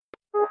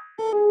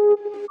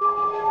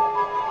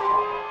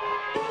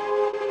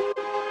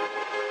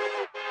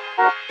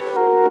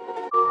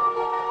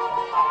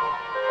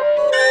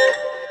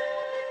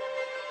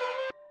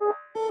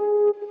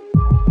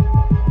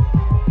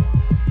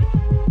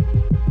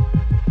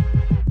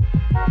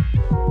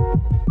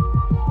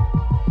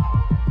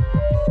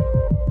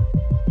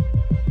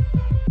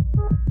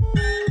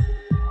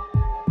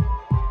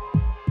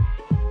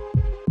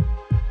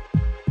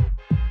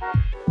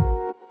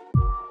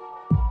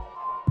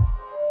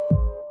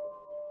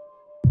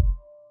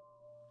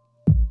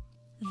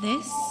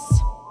This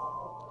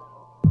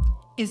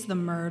is the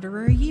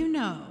murderer you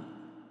know.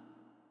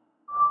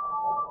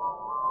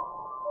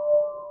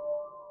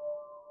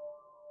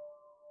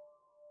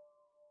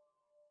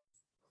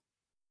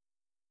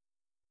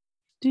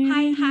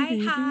 Hi, hi,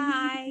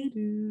 hi.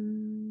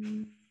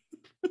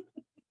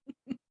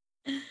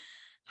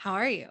 How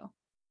are you?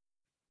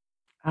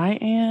 I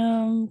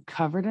am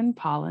covered in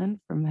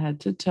pollen from head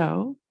to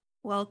toe.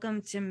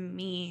 Welcome to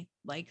me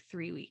like 2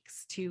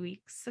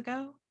 weeks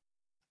ago,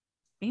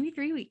 maybe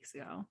 3 weeks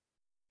ago.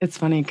 It's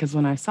funny because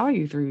when I saw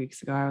you 3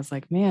 weeks ago, I was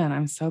like, man,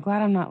 I'm so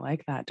glad I'm not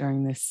like that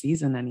during this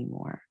season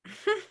anymore.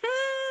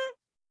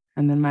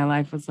 And then my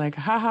life was like,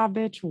 haha,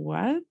 bitch,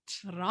 what?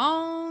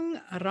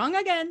 Wrong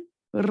again.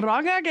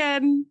 Wrong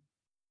again.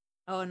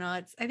 Oh no,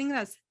 I think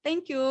that's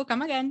thank you,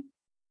 come again.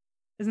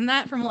 Isn't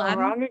that from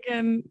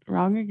Aladdin?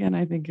 Wrong again,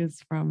 I think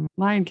is from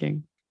Lion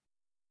King.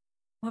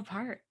 What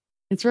part?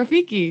 It's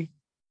Rafiki.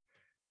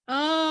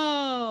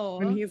 Oh.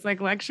 When he's like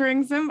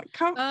lecturing Simba.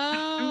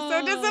 I'm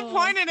so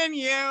disappointed in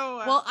you.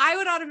 Well, I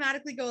would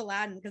automatically go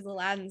Aladdin because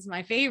Aladdin's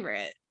my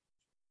favorite.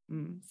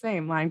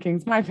 Same. Lion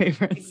King's my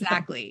favorite.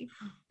 Exactly.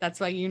 So. That's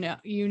why you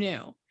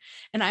knew.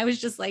 And I was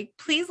just like,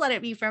 please let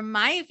it be from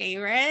my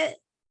favorite.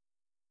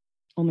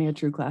 Only a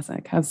true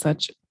classic has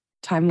such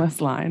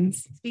timeless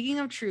lines. Speaking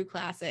of true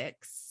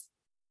classics,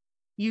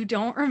 you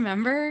don't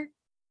remember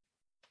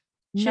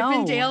Chip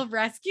and Dale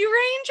Rescue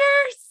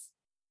Rangers?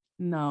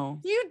 No.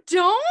 You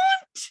don't?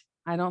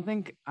 I don't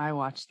think I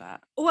watched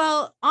that.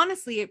 Well,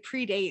 honestly, it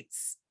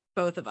predates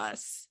both of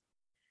us.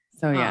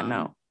 So yeah,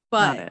 no.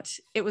 But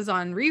it was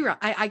on rerun.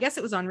 I guess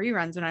it was on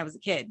reruns when I was a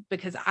kid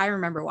because I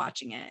remember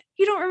watching it.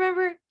 You don't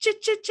remember Chip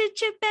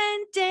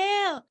and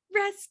Dale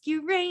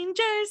Rescue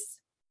Rangers?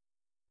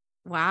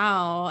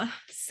 Wow.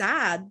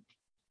 Sad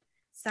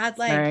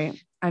life.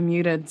 Sorry, I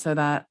muted so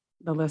that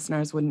the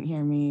listeners wouldn't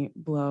hear me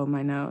blow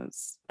my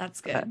nose.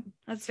 That's good.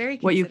 That's very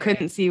considerate. What you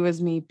couldn't see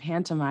was me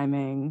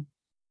pantomiming.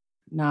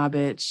 Nah,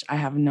 bitch, I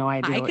have no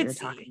idea what you're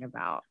talking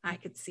about. I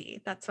could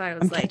see. That's why I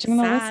was like, catching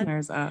the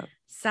listeners up.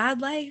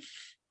 Sad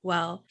life.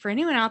 Well, for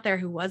anyone out there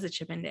who was a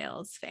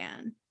Chippendales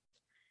fan,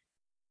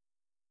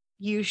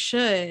 you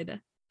should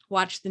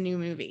watch the new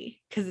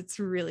movie because it's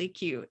really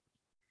cute.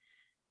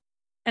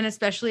 And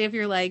especially if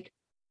you're like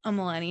a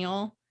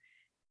millennial,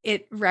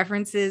 it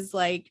references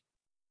like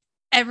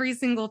every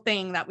single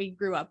thing that we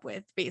grew up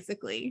with,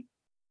 basically.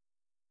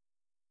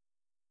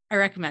 I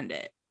recommend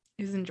it.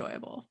 It was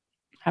enjoyable.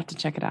 Have to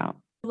check it out.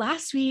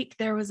 Last week,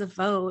 there was a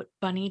vote,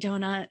 Bunny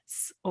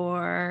Donuts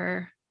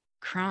or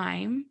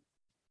crime.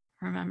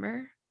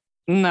 Remember?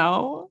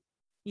 No.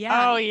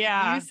 Yeah. Oh,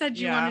 yeah. You said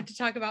you wanted to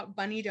talk about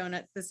Bunny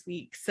Donuts this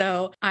week.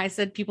 So I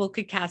said people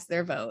could cast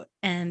their vote,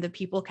 and the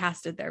people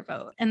casted their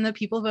vote, and the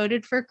people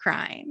voted for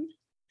crime.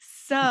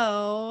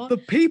 So the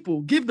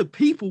people, give the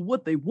people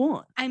what they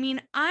want. I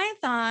mean, I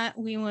thought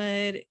we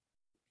would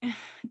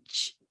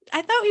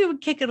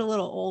kick it a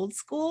little old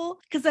school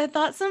because I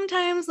thought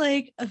sometimes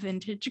like a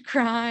vintage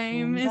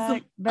crime is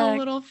a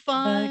little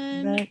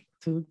fun. Back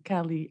to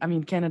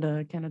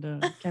Canada.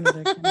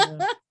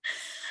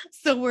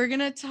 So we're going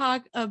to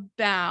talk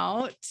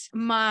about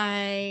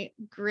my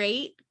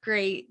great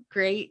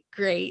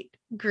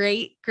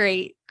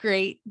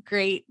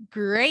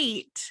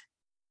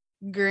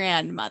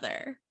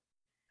grandmother,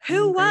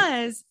 who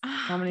was,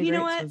 how many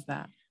grapes was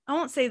that? I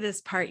won't say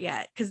this part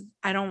yet because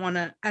I don't want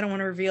to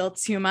reveal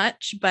too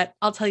much, but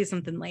I'll tell you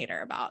something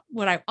later about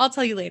I'll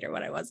tell you later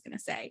what I was going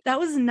to say. That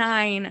was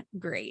 9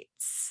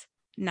 greats.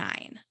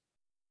 9.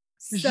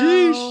 So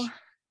Sheesh.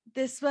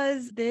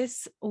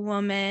 This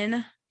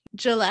woman,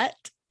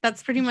 Gillette.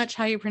 That's pretty much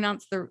how you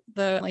pronounce the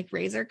like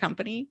razor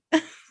company.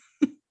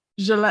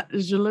 Gillette.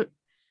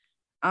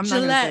 I'm not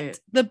gonna say it.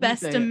 The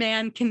best a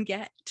man can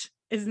get.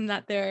 Isn't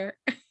that their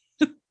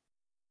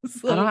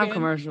slogan? I don't have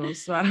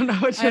commercials, so I don't know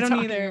what you're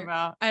talking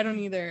about. I don't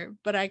either,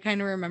 but I kind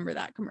of remember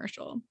that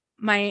commercial.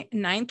 My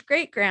 9th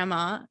great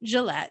grandma,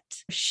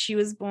 Gillette, she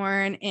was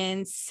born in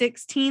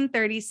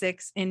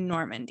 1636 in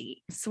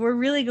Normandy. So we're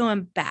really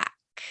going back.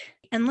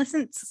 And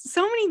listen,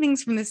 so many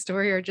things from this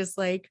story are just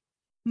like,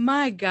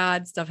 my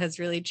God, stuff has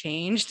really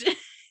changed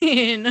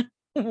in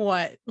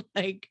what,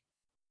 like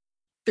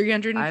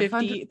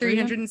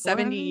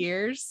 370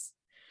 years?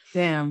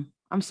 Damn,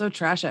 I'm so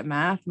trash at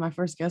math. My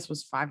first guess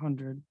was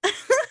 500.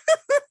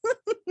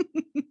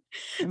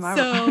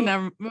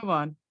 Never, move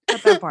on.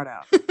 Cut that part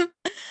out.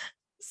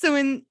 So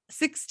in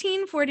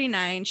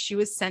 1649, she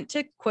was sent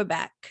to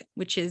Quebec,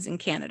 which is in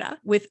Canada,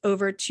 with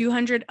over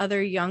 200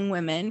 other young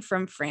women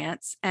from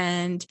France.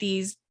 And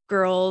these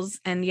girls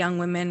and young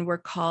women were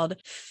called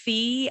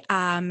filles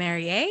à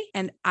marier.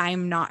 And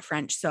I'm not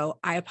French, so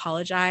I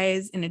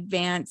apologize in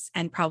advance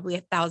and probably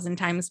 1,000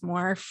 times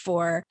more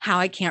for how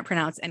I can't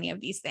pronounce any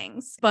of these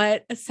things.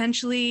 But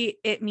essentially,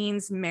 it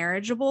means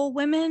marriageable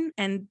women.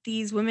 And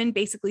these women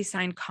basically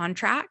signed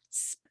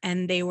contracts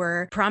and they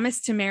were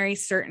promised to marry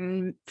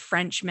certain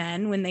French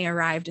men when they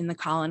arrived in the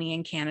colony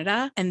in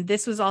Canada. And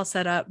this was all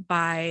set up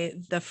by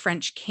the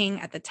French king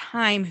at the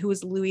time, who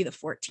was Louis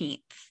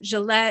XIV.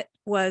 Gillette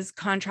was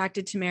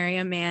contracted to marry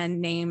a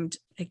man named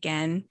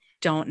again,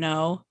 don't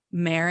know,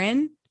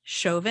 Marin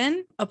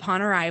Chauvin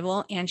upon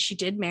arrival, and she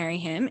did marry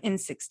him in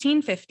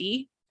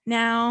 1650.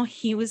 Now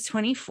he was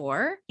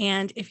 24.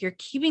 And if you're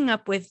keeping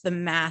up with the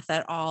math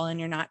at all and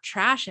you're not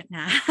trash at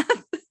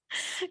math,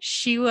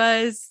 she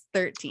was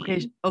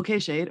 13. Okay,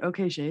 shade.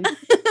 Okay, shade.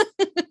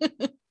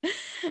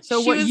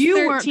 So she what was you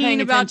 13, weren't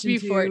paying about to attention be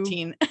to,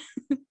 14.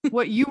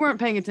 what you weren't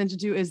paying attention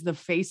to is the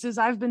faces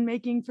I've been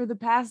making for the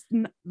past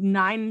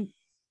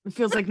it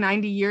feels like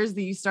 90 years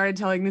that you started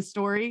telling this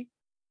story.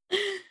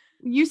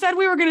 You said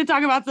we were going to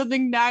talk about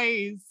something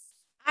nice.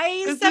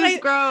 This is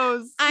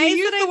gross. You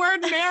used the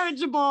word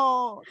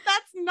marriageable.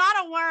 That's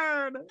not a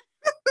word.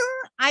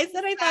 I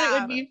said I thought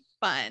it would be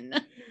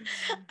fun.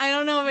 I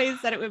don't know if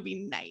I said it would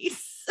be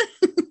nice.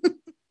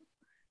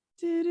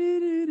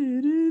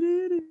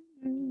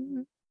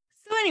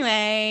 So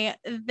anyway,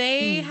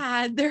 they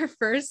had their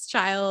first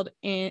child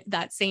in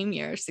that same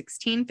year,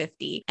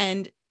 1650.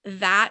 And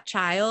that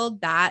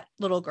child, that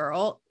little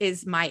girl,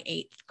 is my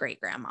 8th great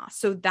grandma.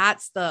 So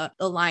that's the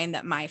line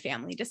that my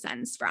family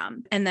descends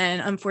from. And then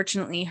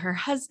unfortunately, her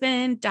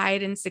husband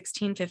died in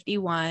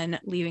 1651,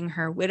 leaving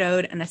her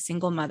widowed and a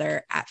single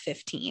mother at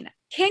 15.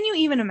 Can you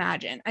even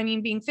imagine? I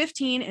mean, being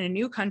 15 in a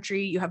new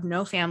country, you have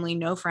no family,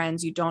 no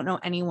friends, you don't know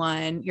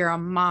anyone, you're a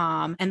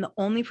mom, and the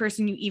only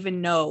person you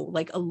even know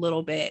like a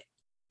little bit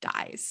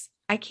dies.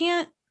 I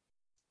can't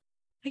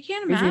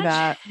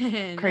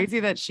imagine.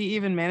 Crazy that she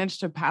even managed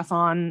to pass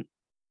on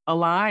a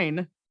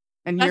line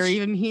and you're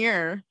even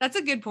here. That's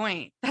a good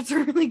point. That's a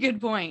really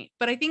good point.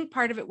 But I think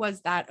part of it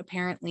was that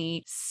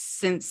apparently,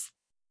 since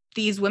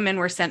these women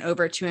were sent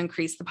over to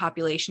increase the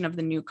population of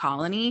the new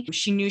colony,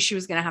 she knew she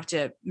was going to have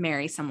to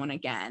marry someone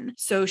again.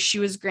 So she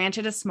was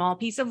granted a small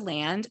piece of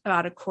land,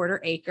 about a 1/4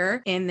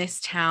 acre, in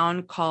this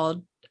town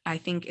called, I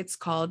think it's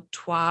called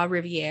Trois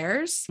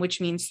Rivières,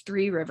 which means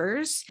 3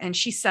 rivers. And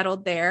she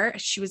settled there.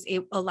 She was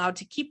allowed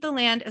to keep the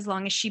land as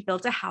long as she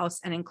built a house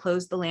and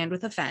enclosed the land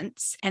with a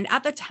fence. And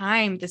at the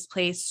time, this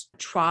place,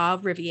 Trois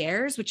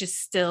Rivières, which is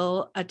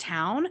still a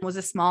town, was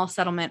a small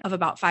settlement of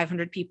about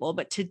 500 people.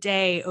 But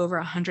today, over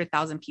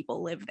 100,000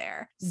 people live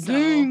there.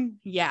 So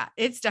yeah,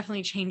 it's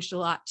definitely changed a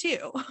lot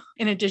too,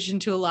 in addition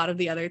to a lot of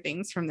the other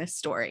things from this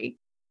story.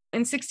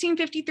 In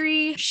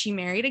 1653, she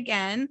married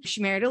again. She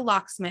married a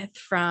locksmith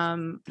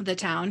from the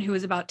town who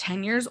was about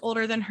 10 years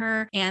older than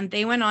her, and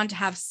they went on to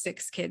have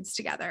 6 kids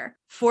together.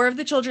 4 of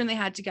the children they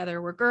had together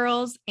were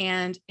girls,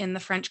 and in the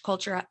French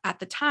culture at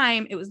the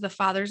time, it was the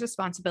father's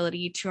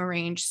responsibility to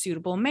arrange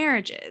suitable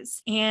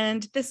marriages.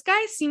 And this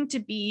guy seemed to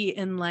be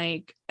in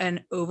like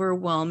an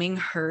overwhelming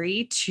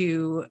hurry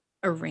to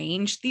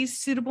arrange these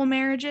suitable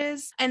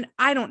marriages. And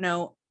I don't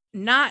know,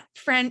 not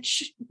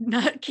French,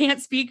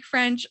 can't speak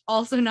French,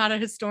 also not a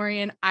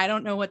historian. I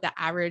don't know what the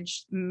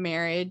average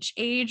marriage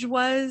age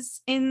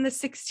was in the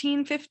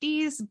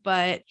 1650s,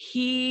 but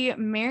he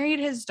married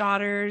his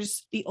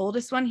daughters. The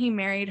oldest one, he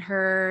married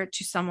her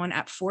to someone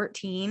at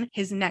 14.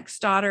 His next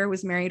daughter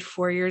was married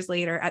 4 years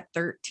later at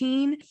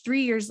 13.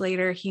 3 years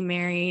later, he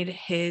married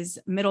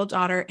his middle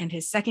daughter and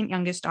his second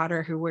youngest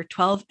daughter, who were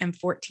 12 and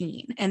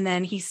 14. And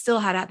then he still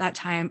had at that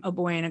time a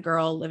boy and a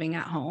girl living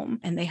at home.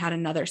 And they had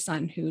another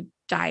son who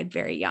died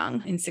very young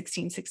in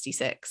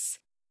 1666.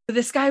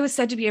 This guy was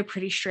said to be a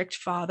pretty strict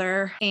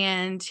father,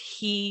 and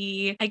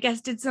he, I guess,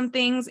 did some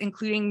things,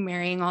 including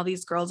marrying all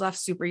these girls off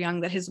super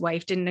young that his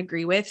wife didn't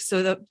agree with.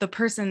 So the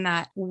person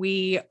that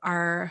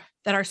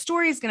our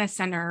story is going to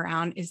center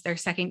around is their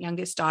second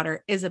youngest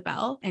daughter,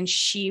 Isabel, and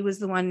she was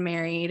the one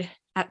married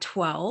at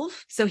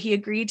 12. So he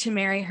agreed to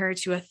marry her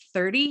to a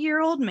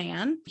 30-year-old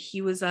man.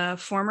 He was a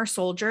former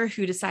soldier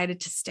who decided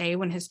to stay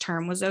when his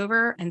term was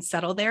over and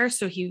settle there.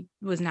 So he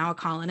was now a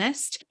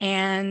colonist.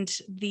 And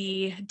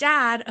the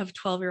dad of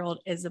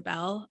 12-year-old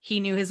Isabel, he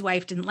knew his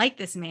wife didn't like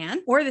this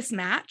man or this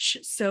match.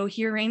 So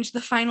he arranged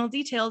the final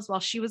details while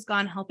she was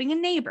gone helping a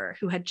neighbor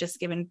who had just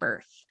given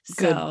birth.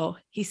 Good. So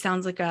he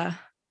sounds like a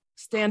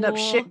stand-up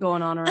shit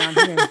going on around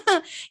here.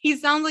 He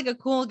sounds like a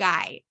cool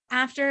guy.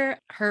 After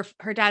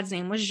her dad's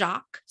name was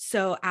Jacques.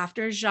 So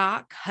after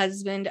Jacques,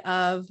 husband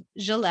of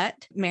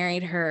Gillette,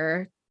 married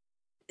their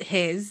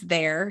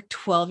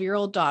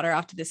 12-year-old daughter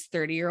off to this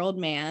 30-year-old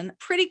man,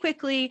 pretty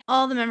quickly,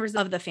 all the members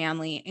of the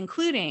family,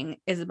 including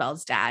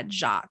Isabel's dad,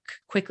 Jacques,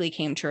 quickly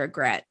came to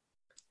regret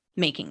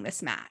making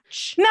this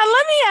match. Now,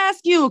 let me ask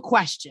you a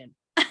question.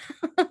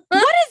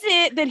 What is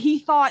it that he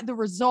thought the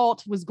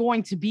result was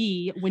going to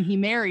be when he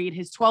married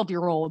his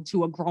 12-year-old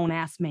to a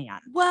grown-ass man?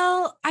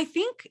 Well, I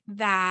think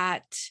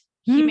that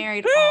he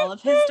married all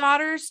of his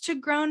daughters to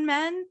grown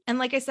men. And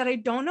like I said, I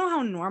don't know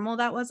how normal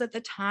that was at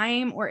the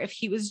time, or if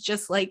he was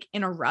just like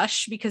in a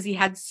rush because he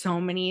had so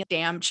many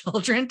damn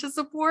children to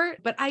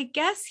support. But I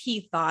guess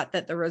he thought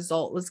that the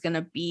result was going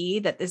to be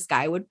that this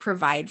guy would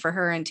provide for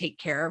her and take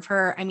care of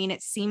her. I mean,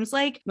 it seems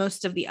like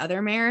most of the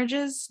other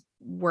marriages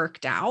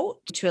worked out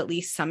to at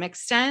least some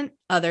extent,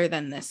 other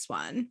than this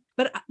one.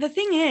 But the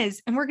thing is,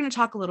 and we're going to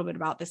talk a little bit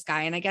about this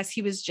guy, and I guess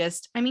he was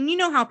just, I mean, you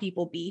know how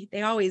people be.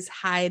 They always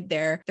hide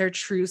their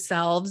true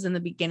selves in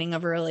the beginning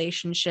of a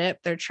relationship.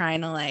 They're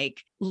trying to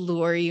like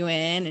lure you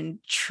in and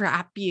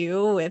trap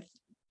you with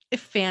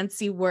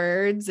fancy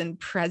words and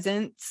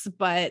presents,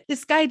 but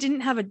this guy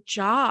didn't have a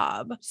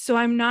job. So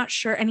I'm not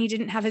sure. And he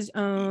didn't have his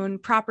own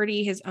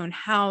property, his own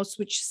house,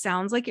 which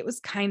sounds like it was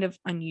kind of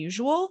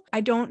unusual.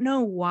 I don't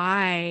know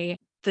why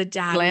the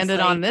dad landed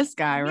like, on this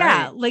guy,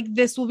 yeah, right? like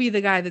this will be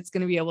the guy that's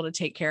going to be able to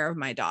take care of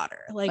my daughter.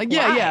 Like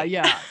yeah,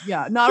 why?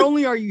 yeah. Not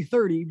only are you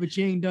 30, but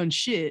you ain't done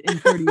shit in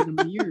 30 of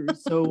them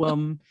years.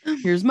 So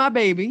here's my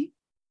baby.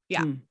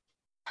 Yeah.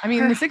 I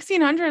mean, the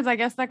 1600s, I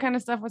guess that kind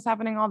of stuff was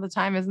happening all the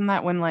time. Isn't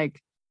that when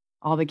like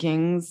all the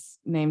kings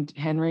named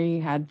Henry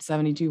had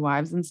 72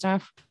 wives and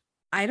stuff?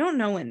 I don't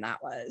know when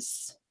that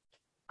was.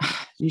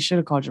 You should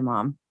have called your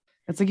mom.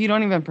 It's like you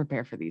don't even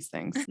prepare for these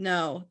things.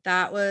 No,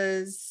 that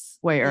was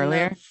way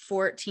earlier,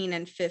 14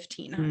 and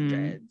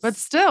 1500s. But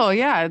still,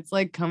 yeah, it's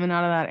like coming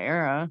out of that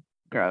era.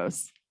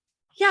 Gross.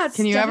 Yeah.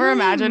 Can you ever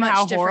imagine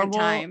how horrible?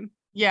 Time.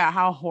 Yeah,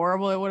 how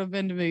horrible it would have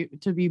been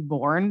to be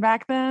born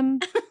back then.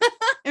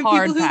 And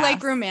hard people who like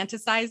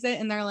romanticize it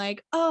and they're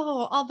like,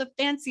 oh, all the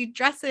fancy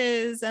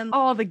dresses and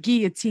all the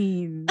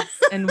guillotines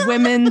and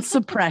women's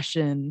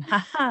suppression.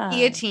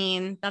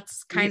 Guillotine.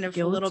 That's kind of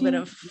a little bit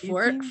of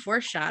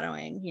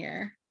foreshadowing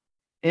here.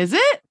 Is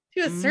it?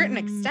 To a certain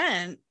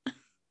extent.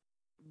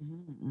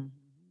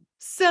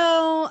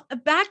 So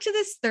back to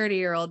this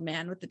 30-year-old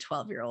man with the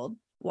 12-year-old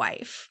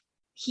wife.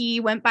 He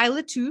went by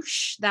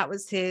Latouche. That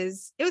was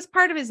it was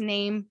part of his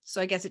name.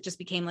 So I guess it just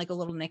became like a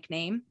little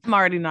nickname. I'm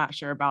already not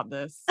sure about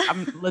this.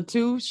 I'm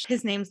Latouche.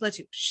 His name's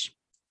Latouche.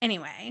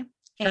 Anyway.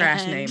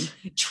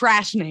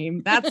 Trash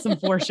name. That's some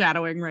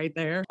foreshadowing right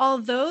there.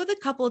 Although the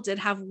couple did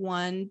have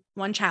one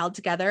child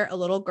together, a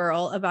little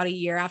girl, about a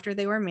year after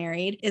they were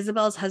married,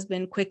 Isabel's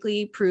husband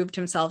quickly proved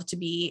himself to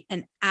be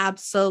an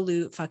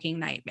absolute fucking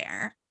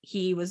nightmare.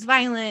 He was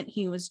violent.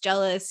 He was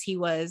jealous. He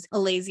was a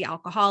lazy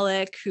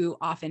alcoholic who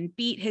often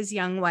beat his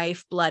young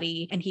wife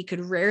bloody, and he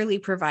could rarely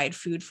provide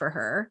food for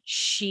her.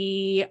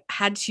 She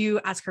had to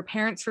ask her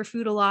parents for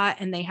food a lot,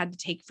 and they had to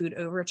take food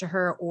over to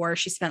her, or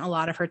she spent a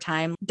lot of her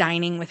time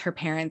dining with her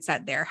parents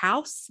at their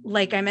house.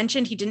 Like I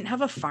mentioned, he didn't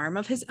have a farm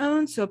of his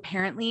own. So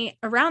apparently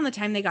around the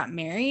time they got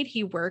married,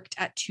 he worked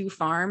at 2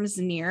 farms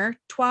near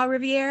Trois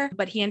Rivières,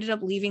 but he ended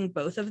up leaving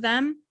both of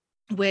them,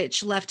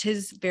 which left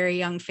his very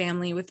young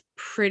family with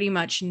pretty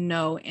much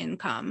no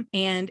income.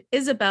 And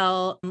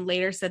Isabel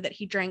later said that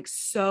he drank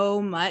so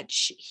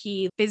much,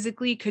 he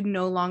physically could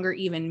no longer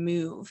even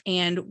move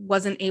and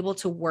wasn't able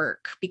to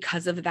work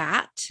because of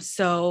that.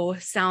 So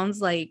sounds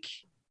like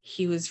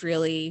he was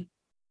really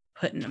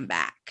putting him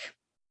back.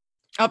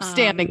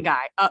 Upstanding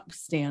guy.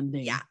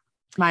 Upstanding. Yeah.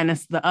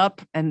 Minus the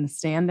up and the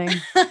standing.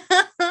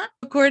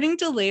 According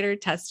to later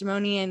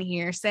testimony and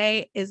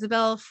hearsay,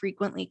 Isabel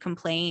frequently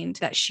complained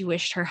that she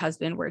wished her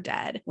husband were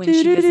dead when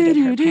she visited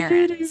her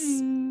parents.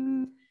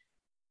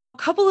 A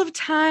couple of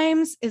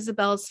times,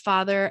 Isabel's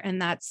father,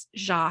 and that's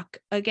Jacques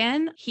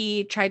again,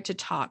 he tried to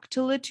talk to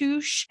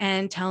Latouche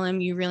and tell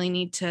him, you really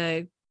need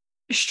to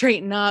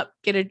straighten up,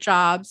 get a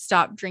job,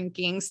 stop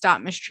drinking, stop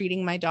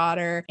mistreating my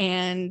daughter.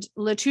 And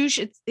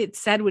Latouche, it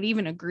said, would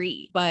even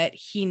agree, but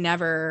he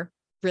never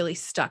really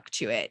stuck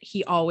to it.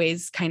 He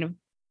always kind of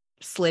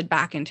slid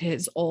back into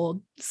his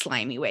old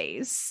slimy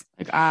ways.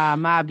 Like,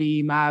 my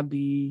B,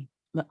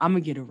 I'm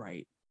gonna get it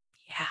right.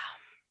 Yeah.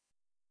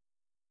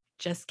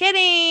 Just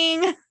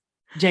kidding.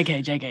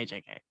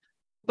 JK.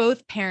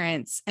 Both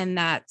parents, and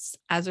that's,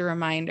 as a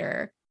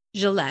reminder,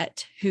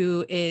 Gillette,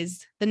 who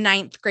is the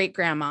 9th great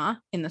grandma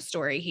in the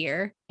story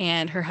here,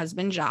 and her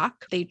husband,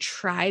 Jacques. They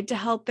tried to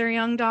help their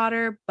young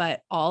daughter, but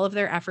all of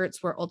their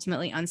efforts were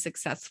ultimately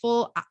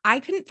unsuccessful.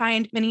 I couldn't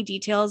find many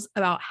details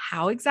about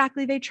how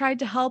exactly they tried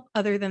to help,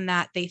 other than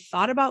that they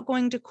thought about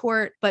going to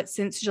court, but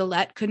since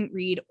Gillette couldn't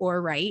read or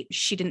write,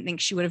 she didn't think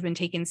she would have been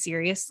taken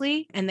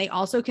seriously. And they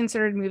also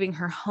considered moving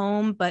her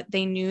home, but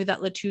they knew that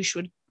Latouche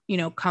would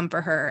come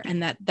for her,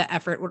 and that the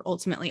effort would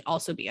ultimately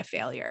also be a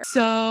failure.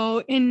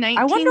 So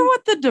I wonder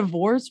what the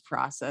divorce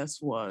process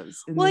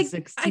was in the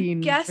 1650s. I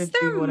guess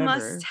there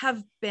must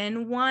have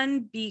been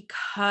one,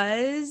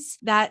 because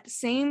that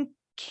same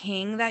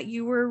king that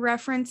you were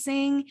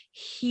referencing,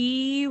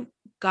 he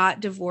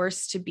got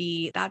divorced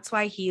that's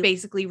why he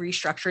basically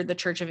restructured the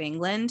Church of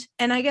England.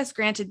 And I guess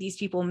granted, these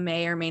people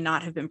may or may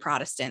not have been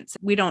Protestants.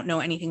 We don't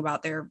know anything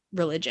about their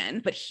religion,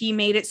 but he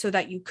made it so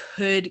that you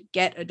could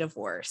get a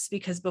divorce,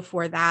 because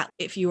before that,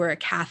 if you were a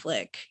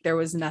Catholic, there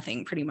was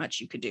nothing pretty much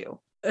you could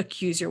do.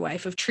 Accuse your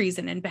wife of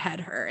treason and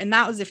behead her. And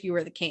that was if you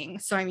were the king.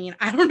 So, I mean,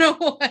 I don't know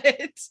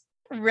what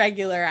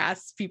regular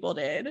ass people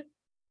did.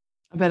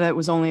 I bet it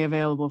was only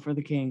available for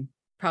the king.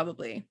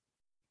 Probably.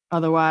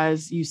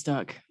 Otherwise, you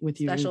stuck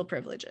with your special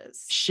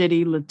privileges.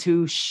 Shitty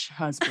Latouche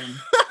husband.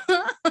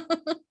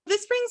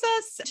 This brings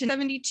us to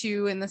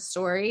 72 in the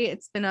story.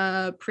 It's been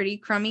a pretty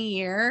crummy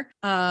year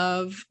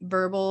of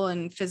verbal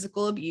and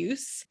physical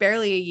abuse,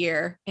 barely a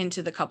year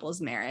into the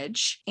couple's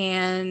marriage.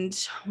 And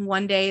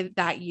one day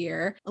that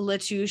year,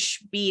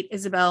 Latouche beat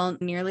Isabel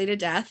nearly to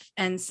death.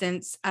 And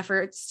since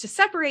efforts to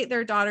separate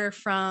their daughter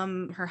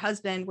from her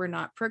husband were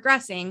not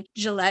progressing,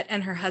 Gillette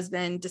and her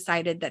husband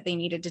decided that they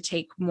needed to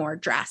take more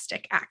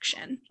drastic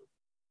action.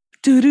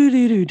 So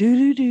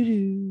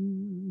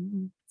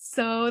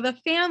the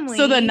family.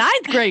 So the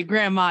 9th great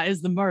grandma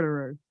is the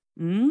murderer.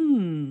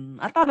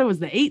 I thought it was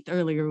the 8th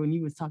earlier when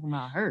you was talking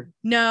about her.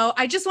 No,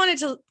 I just wanted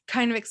to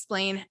kind of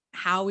explain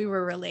how we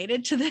were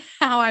related to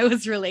how I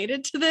was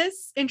related to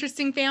this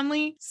interesting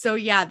family. So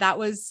yeah, that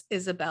was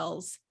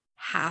Isabel's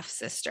half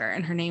sister,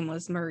 and her name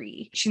was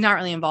Marie. She's not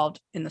really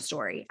involved in the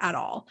story at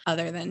all,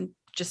 other than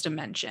just a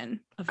mention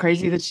of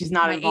crazy that she's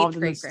not involved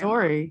in the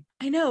story.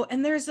 I know.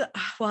 And there's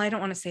I don't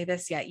want to say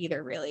this yet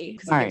either, really,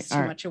 because it gives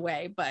too much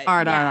away. But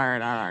all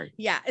right.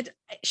 Yeah,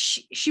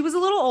 she was a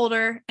little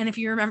older, and if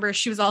you remember,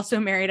 she was also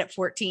married at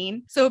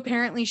 14. So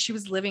apparently she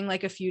was living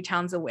like a few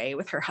towns away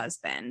with her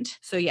husband.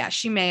 So yeah,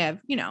 she may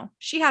have,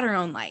 she had her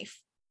own life.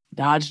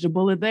 Dodged a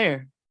bullet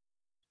there.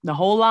 The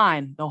whole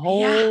line, the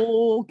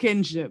whole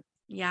kinship.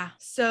 Yeah.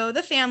 So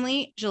the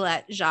family,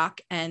 Gillette,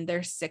 Jacques, and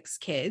their 6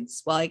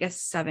 kids, well, I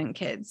guess 7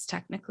 kids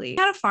technically,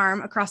 had a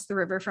farm across the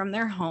river from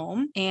their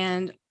home.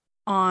 And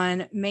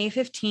on May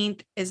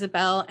 15th,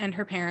 Isabel and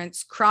her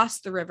parents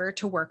crossed the river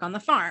to work on the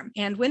farm.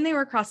 And when they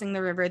were crossing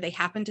the river, they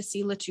happened to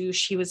see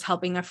Latouche. He was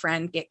helping a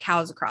friend get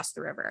cows across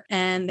the river.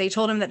 And they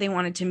told him that they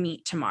wanted to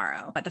meet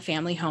tomorrow at the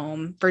family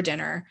home for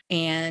dinner.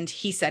 And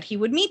he said he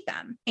would meet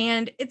them.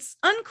 And it's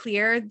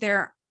unclear.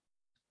 There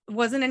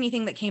wasn't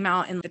anything that came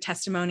out in the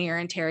testimony or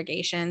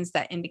interrogations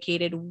that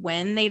indicated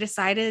when they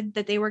decided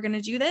that they were going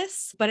to do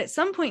this. But at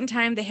some point in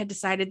time, they had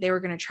decided they were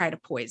going to try to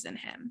poison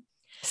him.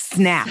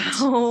 Snapped.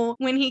 So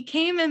when he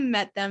came and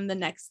met them the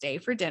next day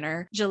for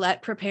dinner,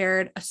 Gillette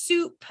prepared a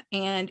soup,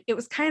 and it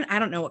was I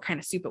don't know what kind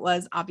of soup it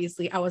was.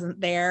 Obviously I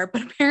wasn't there,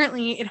 but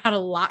apparently it had a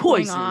lot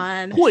going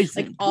on.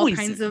 Like all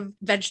kinds of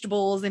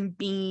vegetables and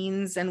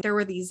beans. And there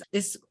were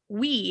this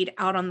weed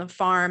out on the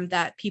farm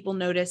that people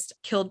noticed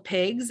killed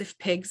pigs if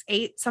pigs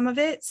ate some of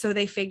it. So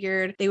they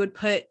figured they would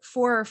put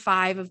 4 or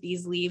 5 of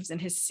these leaves in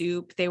his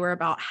soup. They were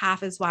about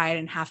half as wide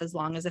and half as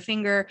long as a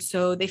finger.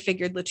 So they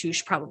figured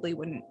Latouche probably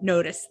wouldn't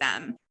notice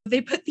them.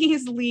 They put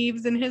these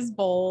leaves in his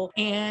bowl,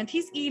 and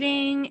he's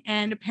eating,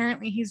 and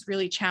apparently he's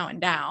really chowing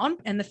down,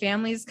 and the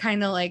family's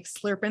kind of like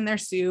slurping their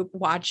soup,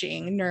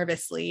 watching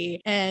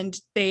nervously. And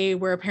they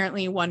were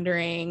apparently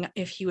wondering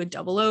if he would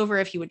double over,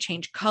 if he would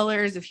change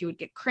colors, if he would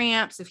get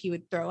cramps, if he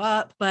would throw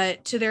up.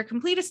 But to their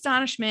complete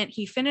astonishment,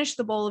 he finished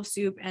the bowl of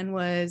soup and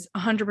was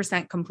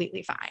 100%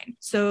 completely fine.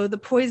 So the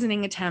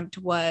poisoning attempt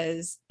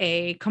was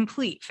a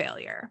complete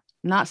failure.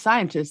 Not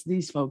scientists,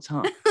 these folks,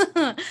 huh?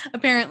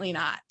 Apparently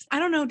not. I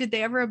don't know. Did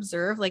they ever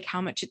observe like how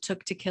much it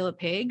took to kill a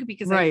pig?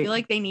 Because I feel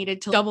like they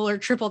needed to double or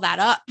triple that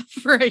up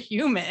for a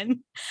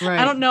human. Right.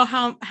 I don't know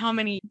how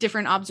many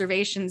different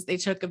observations they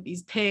took of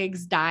these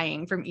pigs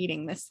dying from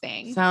eating this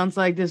thing. Sounds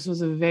like this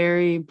was a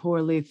very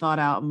poorly thought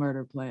out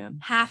murder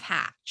plan.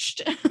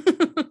 Half-hatched.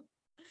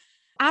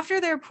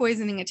 After their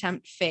poisoning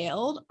attempt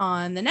failed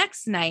on the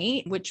next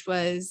night, which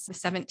was the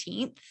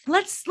 17th,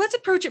 let's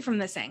approach it from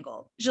this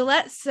angle.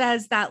 Gillette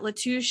says that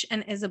Latouche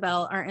and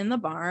Isabel are in the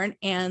barn,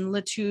 and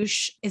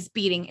Latouche is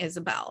beating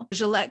Isabel.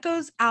 Gillette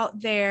goes out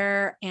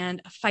there,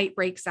 and a fight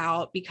breaks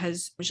out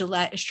because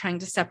Gillette is trying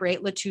to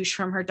separate Latouche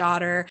from her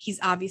daughter. He's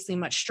obviously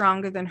much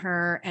stronger than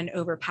her and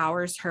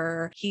overpowers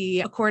her.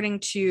 He, according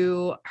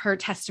to her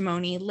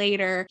testimony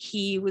later,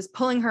 he was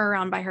pulling her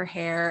around by her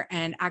hair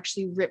and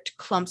actually ripped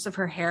clumps of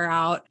her hair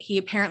out. He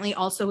apparently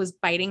also was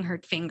biting her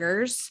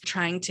fingers,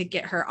 trying to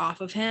get her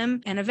off of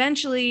him. And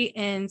eventually,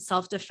 in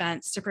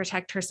self-defense to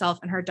protect herself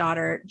and her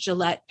daughter,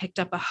 Gillette picked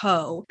up a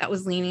hoe that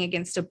was leaning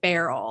against a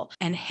barrel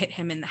and hit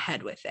him in the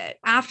head with it.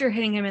 After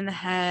hitting him in the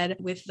head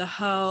with the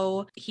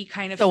hoe, he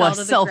kind of fell to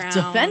the ground. So a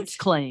self-defense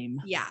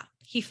claim. Yeah.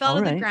 He fell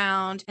to the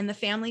ground, and the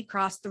family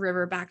crossed the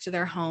river back to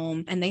their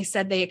home. And they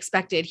said they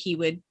expected he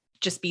would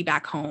just be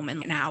back home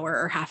in an hour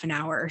or half an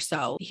hour or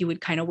so. He would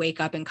kind of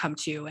wake up and come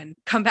to and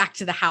come back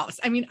to the house.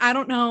 I mean, I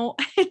don't know.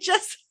 It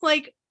just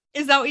like,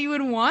 is that what you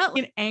would want?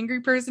 An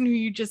angry person who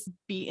you just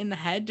beat in the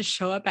head to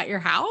show up at your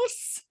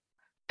house?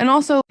 And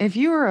also, if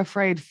you were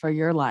afraid for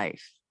your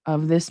life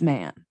of this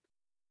man,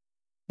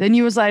 then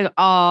you was like,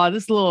 oh,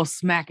 this little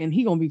smacking,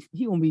 he gonna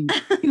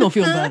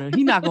feel better.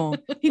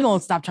 He gonna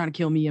stop trying to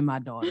kill me and my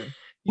daughter.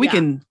 He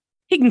can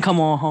come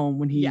on home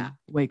when he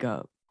wake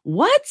up.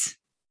 What?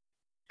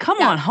 Come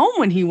on home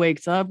when he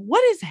wakes up.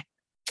 What is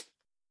it?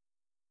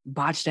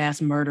 Botched ass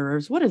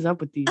murderers. What is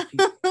up with these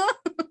people?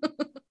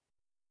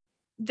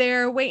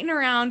 They're waiting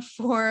around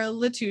for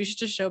Latouche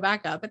to show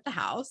back up at the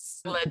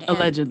house.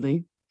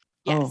 Allegedly.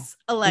 Yes,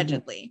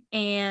 allegedly.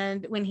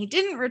 And when he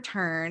didn't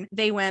return,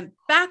 they went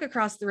back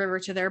across the river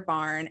to their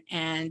barn,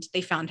 and they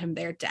found him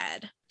there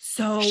dead.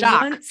 So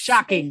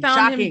shocking.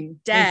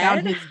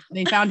 Dead.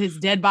 They found his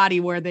dead body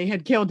where they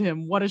had killed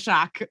him. What a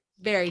shock.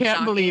 Very Can't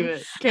shocking. believe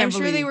it. I'm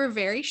sure they were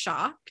very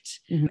shocked. shocked.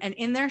 And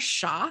in their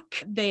shock,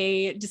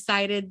 they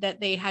decided that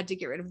they had to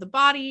get rid of the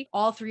body.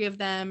 All three of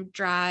them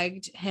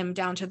dragged him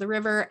down to the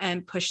river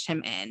and pushed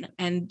him in.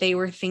 And they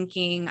were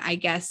thinking, I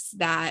guess,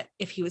 that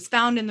if he was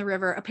found in the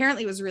river,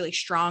 apparently it was a really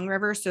strong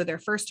river. So their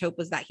first hope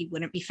was that he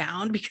wouldn't be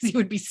found because he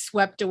would be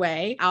swept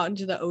away out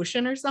into the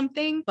ocean or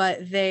something.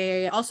 But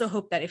they also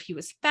hoped that if he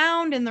was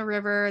found in the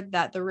river,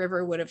 that the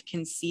river would have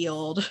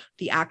concealed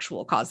the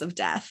actual cause of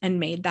death and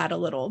made that a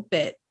little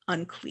bit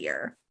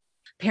unclear.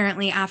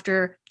 Apparently,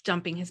 after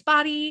dumping his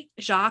body,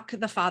 Jacques,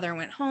 the father,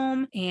 went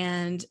home,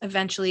 and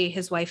eventually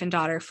his wife and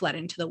daughter fled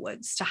into the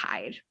woods to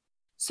hide.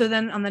 So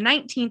then on the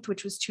 19th,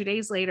 which was 2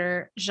 days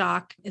later,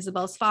 Jacques,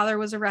 Isabel's father,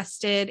 was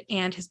arrested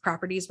and his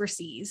properties were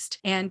seized.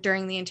 And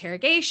during the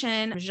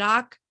interrogation,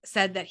 Jacques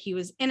said that he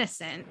was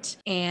innocent.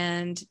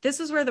 And this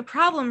is where the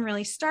problem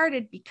really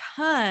started,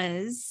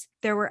 because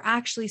there were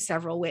actually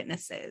several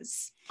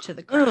witnesses to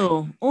the crime.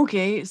 Oh,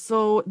 okay.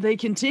 So they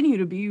continue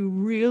to be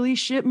really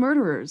shit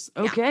murderers.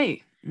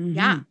 Okay.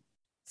 Yeah.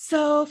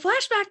 So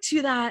flashback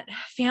to that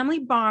family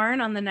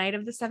barn on the night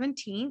of the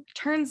 17th.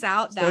 Turns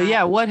out that... So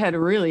yeah, what had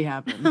really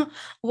happened?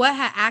 What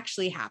had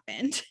actually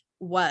happened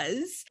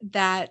was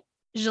that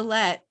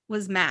Gillette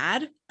was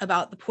mad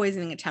about the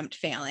poisoning attempt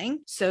failing.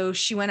 So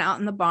she went out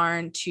in the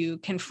barn to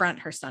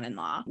confront her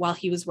son-in-law while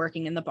he was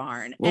working in the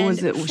barn. What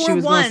was it For she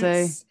was once,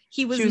 gonna say?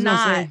 He was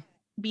not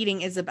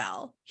beating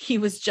Isabel. He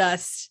was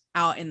just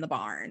out in the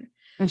barn.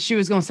 And she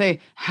was going to say,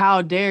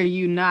 "How dare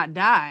you not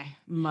die,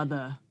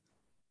 mother?"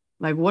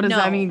 Like, what does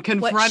that mean?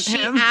 Confront what she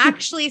him?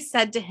 actually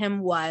said to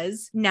him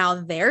was,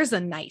 "Now there's a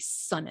nice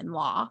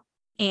son-in-law."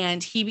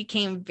 And he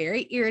became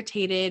very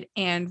irritated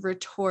and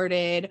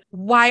retorted,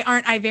 "Why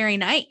aren't I very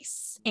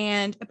nice?"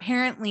 And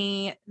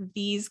apparently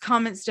these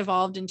comments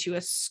devolved into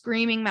a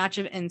screaming match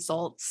of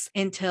insults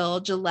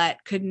until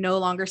Gillette could no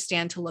longer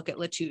stand to look at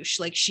Latouche.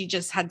 Like, she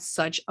just had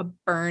such a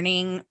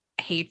burning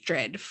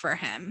hatred for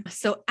him.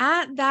 So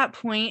at that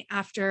point,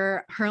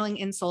 after hurling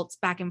insults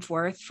back and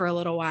forth for a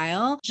little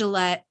while,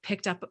 Gillette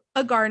picked up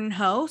a garden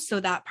hoe, so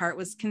that part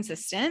was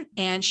consistent,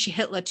 and she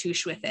hit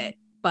Latouche with it.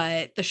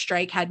 But the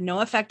strike had no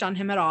effect on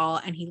him at all,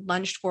 and he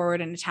lunged forward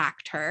and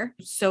attacked her.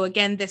 So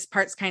again, this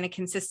part's kind of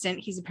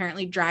consistent. He's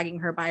apparently dragging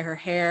her by her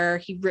hair.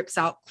 He rips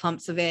out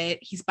clumps of it.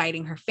 He's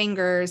biting her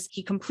fingers.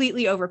 He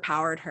completely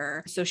overpowered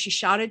her. So she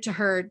shouted to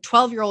her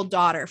 12-year-old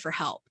daughter for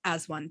help,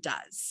 as one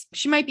does.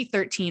 She might be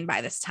 13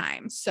 by this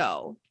time,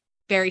 so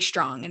very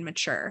strong and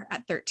mature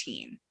at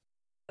 13.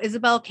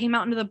 Isabel came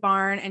out into the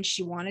barn and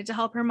she wanted to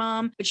help her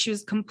mom, but she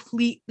was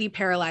completely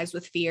paralyzed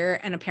with fear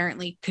and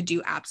apparently could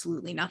do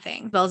absolutely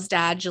nothing. Isabel's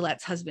dad,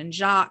 Gillette's husband,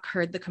 Jacques,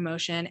 heard the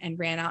commotion and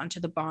ran out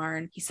into the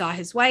barn. He saw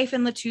his wife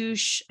and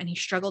Latouche, and he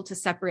struggled to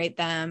separate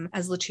them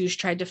as Latouche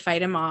tried to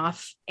fight him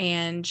off.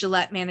 And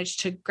Gillette managed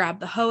to grab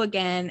the hoe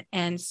again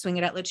and swing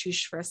it at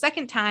Latouche for a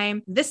second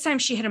time. This time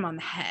she hit him on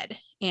the head,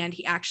 and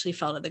he actually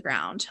fell to the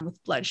ground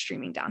with blood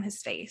streaming down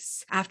his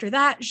face. After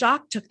that,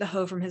 Jacques took the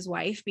hoe from his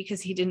wife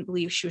because he didn't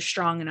believe she was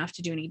strong enough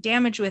to do any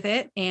damage with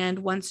it. And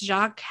once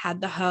Jacques had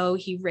the hoe,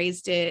 he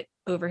raised it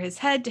over his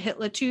head to hit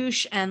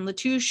Latouche, and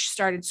Latouche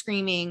started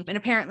screaming. And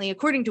apparently,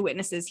 according to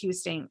witnesses, he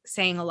was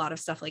saying a lot of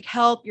stuff like,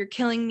 "Help, you're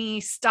killing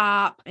me,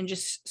 stop," and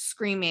just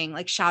screaming,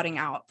 like shouting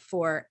out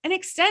for an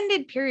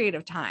extended period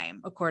of time,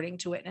 according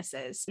to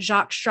witnesses.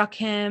 Jacques struck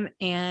him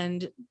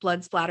and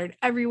blood splattered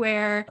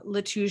everywhere.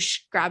 Latouche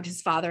grabbed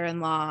his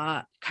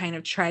father-in-law, kind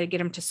of tried to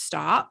get him to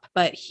stop,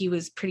 but he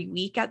was pretty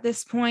weak at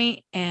this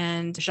point,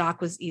 and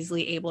Jacques was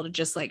easily able to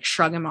just like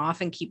shrug him off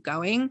and keep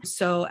going.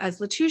 So as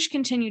Latouche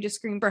continued to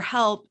scream for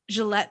help,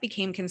 Gillette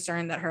became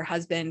concerned that her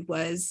husband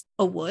was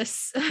a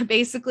wuss,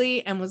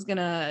 basically, and was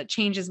gonna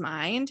change his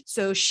mind.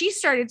 So she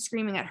started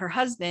screaming at her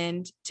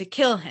husband to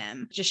kill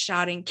him, just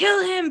shouting,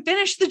 "Kill him,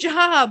 finish the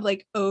job,"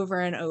 like over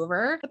and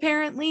over,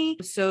 apparently.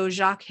 So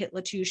Jacques hit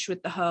Latouche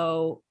with the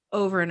hoe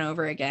over and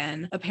over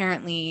again.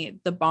 Apparently,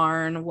 the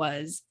barn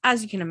was,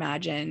 as you can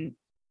imagine,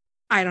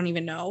 I don't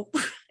even know.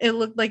 It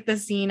looked like the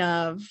scene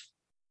of,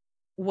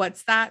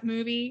 what's that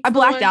movie? I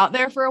blacked out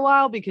there for a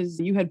while because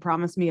you had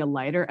promised me a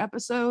lighter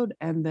episode,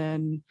 and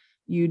then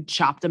you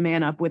chopped a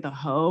man up with a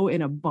hoe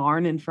in a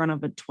barn in front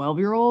of a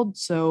 12-year-old.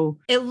 So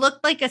it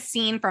looked like a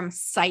scene from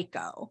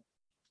Psycho.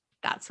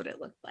 That's what it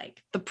looked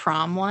like. The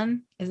prom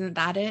one. Isn't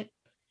that it?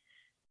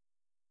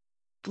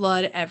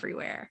 Blood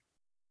everywhere.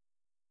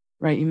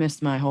 Right, you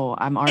missed my whole.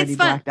 I'm already It's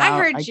fun. blacked out. I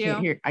heard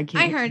you.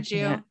 I heard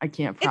you. I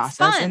can't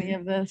process any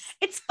of this.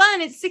 It's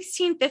fun. It's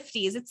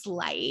 1650s. It's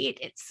light.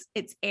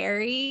 It's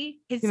airy.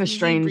 It's You have a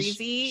strange,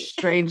 breezy.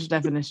 strange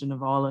definition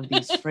of all of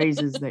these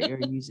phrases that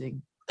you're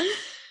using.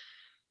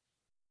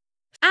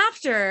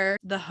 After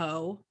the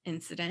hoe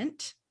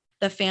incident,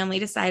 the family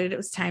decided it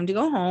was time to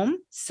go home.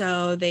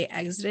 So they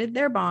exited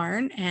their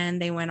barn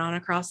and they went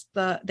on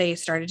they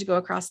started to go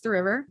across the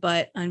river.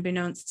 But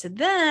unbeknownst to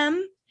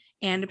them,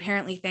 and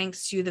apparently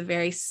thanks to the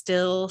very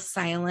still,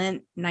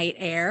 silent night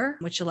air,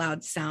 which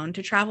allowed sound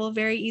to travel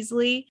very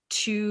easily,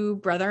 two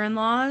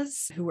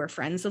brother-in-laws who were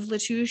friends of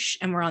Latouche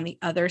and were on the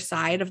other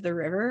side of the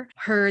river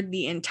heard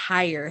the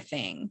entire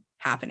thing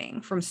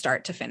happening from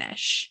start to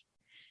finish.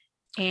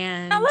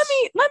 And now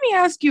let me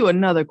ask you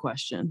another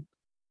question.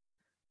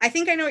 I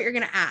think I know what you're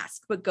going to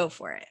ask, but go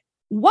for it.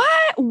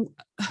 What?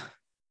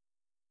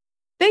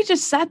 They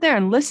just sat there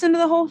and listened to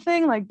the whole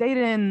thing? Like they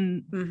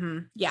didn't. Mm-hmm.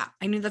 Yeah,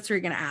 I knew that's what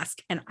you're going to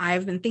ask. And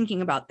I've been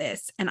thinking about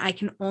this, and I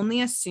can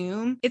only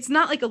assume it's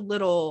not like a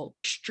little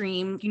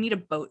stream. You need a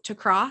boat to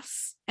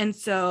cross. And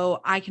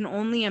so I can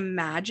only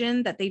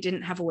imagine that they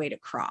didn't have a way to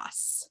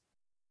cross,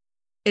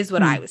 is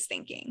what I was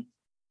thinking.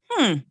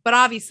 But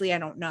obviously I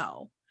don't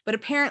know. But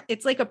apparently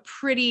it's like a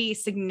pretty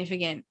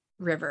significant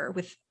river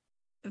with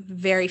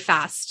very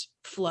fast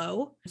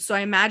flow. So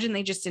I imagine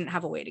they just didn't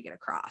have a way to get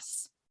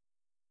across.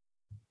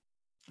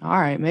 All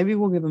right, maybe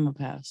we'll give them a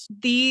pass.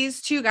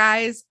 These two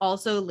guys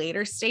also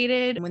later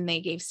stated when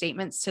they gave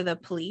statements to the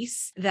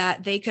police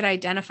that they could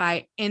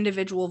identify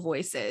individual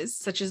voices,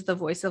 such as the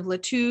voice of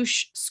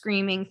Latouche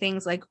screaming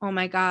things like, "Oh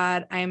my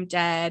God, I am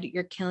dead.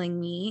 You're killing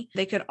me."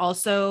 They could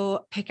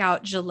also pick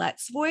out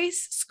Gillette's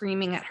voice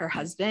screaming at her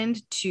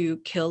husband to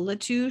kill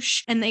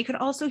Latouche. And they could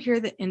also hear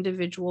the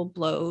individual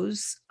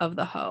blows of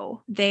the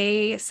hoe.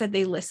 They said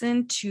they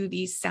listened to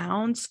these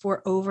sounds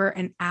for over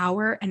an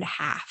hour and a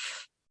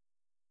half,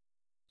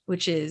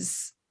 which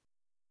is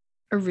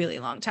a really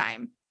long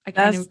time. I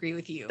kind of agree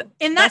with you.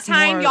 In that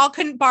time, y'all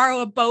couldn't borrow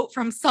a boat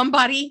from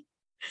somebody.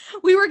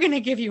 We were going to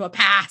give you a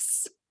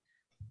pass.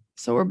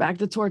 So we're back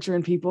to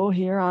torturing people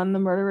here on The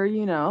Murderer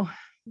You Know.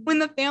 When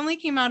the family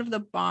came out of the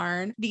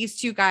barn, these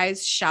two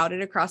guys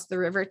shouted across the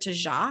river to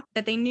Jacques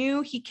that they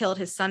knew he killed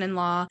his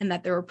son-in-law and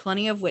that there were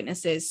plenty of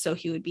witnesses, so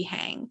he would be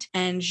hanged.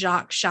 And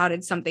Jacques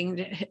shouted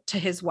something to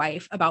his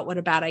wife about what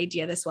a bad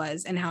idea this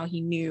was and how he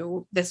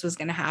knew this was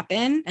going to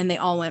happen. And they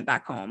all went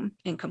back home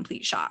in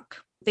complete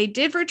shock. They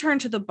did return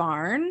to the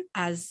barn,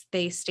 as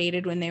they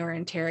stated when they were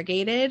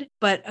interrogated,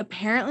 but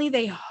apparently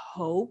they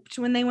hoped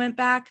when they went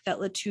back that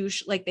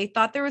Latouche, like they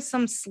thought there was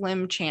some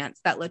slim chance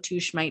that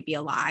Latouche might be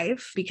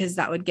alive because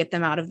that would get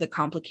them out of the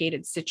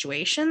complicated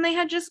situation they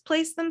had just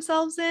placed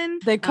themselves in.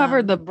 They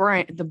covered the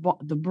barn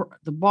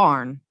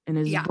in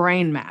his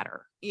brain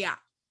matter. Yeah.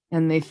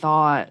 And they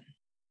thought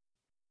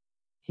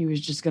he was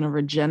just going to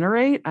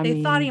regenerate.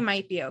 They thought he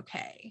might be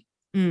okay.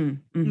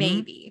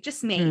 Maybe,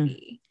 just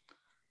maybe.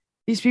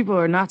 These people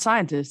are not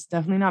scientists,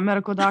 definitely not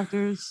medical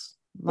doctors.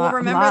 Well,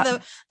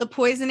 remember the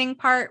poisoning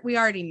part? We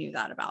already knew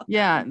that about them.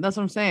 Yeah, that's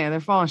what I'm saying.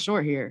 They're falling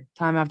short here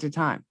time after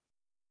time.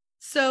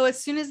 So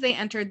as soon as they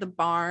entered the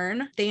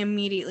barn, they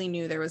immediately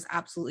knew there was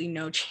absolutely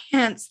no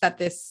chance that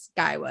this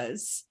guy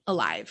was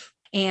alive.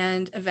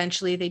 And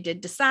eventually they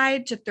did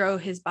decide to throw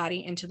his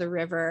body into the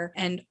river.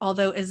 And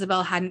although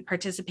Isabel hadn't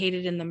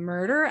participated in the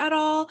murder at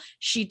all,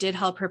 she did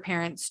help her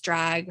parents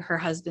drag her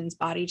husband's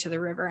body to the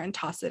river and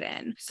toss it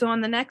in. So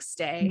on the next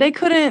day, they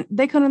couldn't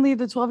leave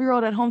the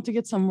 12-year-old at home to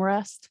get some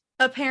rest.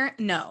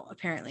 No,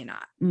 apparently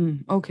not.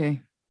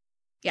 Okay.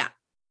 Yeah.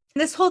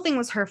 This whole thing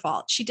was her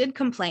fault. She did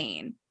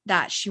complain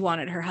that she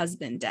wanted her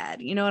husband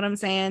dead. You know what I'm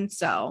saying?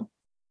 So,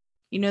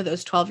 you know,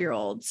 those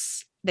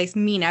 12-year-olds, they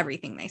mean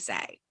everything they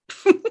say.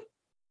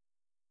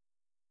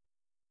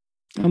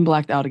 I'm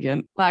blacked out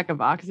again. Lack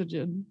of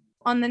oxygen.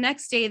 On the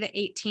next day, the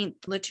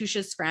 18th,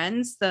 Latouche's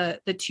friends, the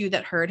two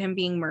that heard him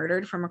being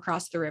murdered from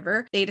across the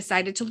river, they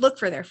decided to look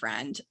for their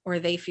friend, or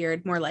they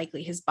feared more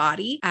likely his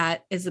body,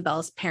 at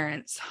Isabel's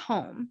parents'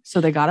 home.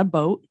 So they got a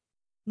boat?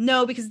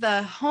 No, because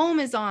the home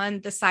is on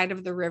the side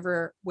of the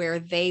river where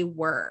they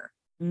were,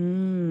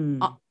 on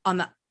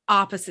the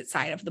opposite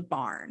side of the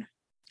barn.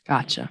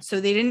 Gotcha.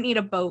 So they didn't need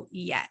a boat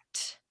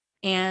yet.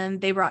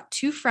 And they brought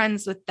two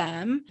friends with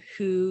them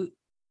who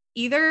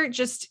either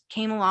just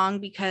came along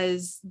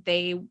because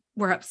they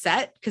were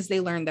upset because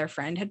they learned their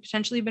friend had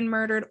potentially been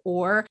murdered,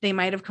 or they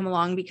might have come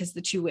along because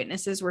the two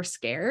witnesses were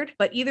scared.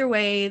 But either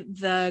way,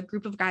 the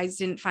group of guys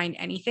didn't find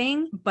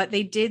anything, but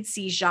they did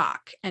see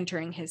Jacques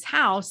entering his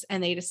house,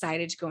 and they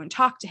decided to go and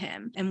talk to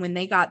him. And when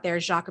they got there,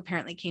 Jacques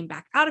apparently came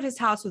back out of his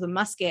house with a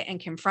musket and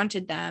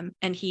confronted them.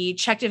 And he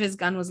checked if his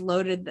gun was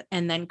loaded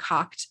and then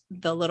cocked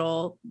the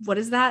little, what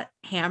is that,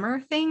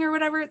 hammer thing or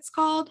whatever it's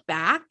called,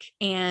 back.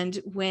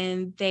 And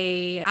when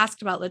they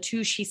asked about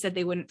Latouche, he said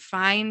they wouldn't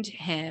find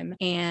him.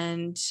 And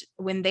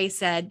when they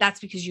said, "That's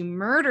because you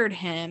murdered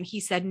him," he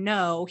said,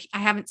 "No, I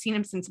haven't seen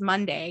him since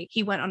Monday.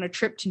 He went on a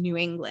trip to New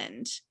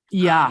England."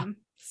 Yeah.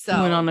 So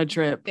he went on a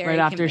trip right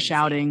after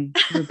shouting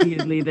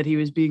repeatedly that he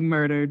was being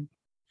murdered.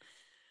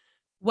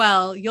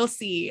 Well, you'll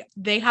see.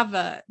 They have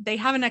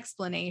an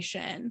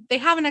explanation. They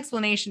have an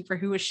explanation for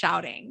who was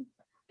shouting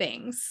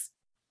things.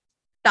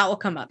 That will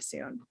come up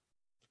soon.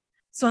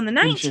 So on the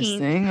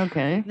 19th,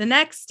 okay, the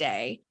next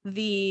day,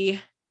 the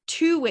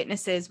two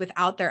witnesses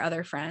without their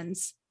other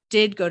friends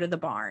did go to the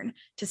barn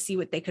to see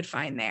what they could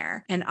find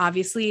there. And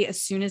obviously,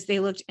 as soon as they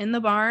looked in the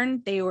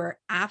barn, they were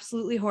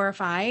absolutely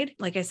horrified.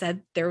 Like I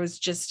said, there was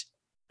just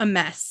a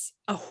mess,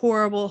 a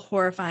horrible,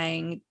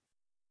 horrifying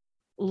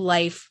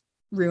life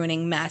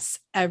ruining mess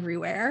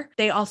everywhere.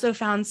 They also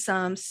found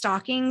some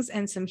stockings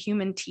and some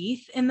human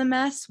teeth in the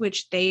mess,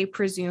 which they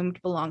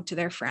presumed belonged to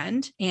their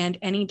friend. And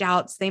any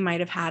doubts they might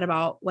have had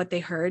about what they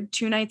heard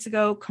 2 nights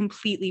ago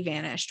completely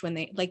vanished when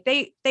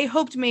they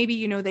hoped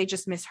maybe, they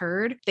just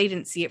misheard. They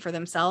didn't see it for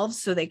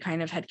themselves. So they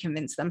kind of had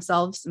convinced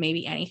themselves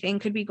maybe anything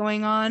could be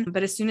going on.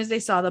 But as soon as they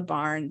saw the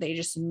barn, they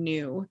just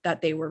knew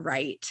that they were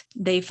right.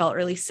 They felt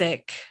really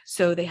sick.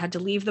 So they had to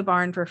leave the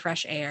barn for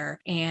fresh air,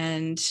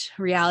 and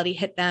reality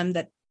hit them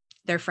that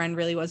their friend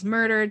really was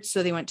murdered.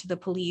 So they went to the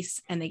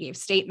police and they gave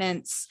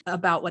statements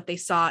about what they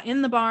saw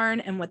in the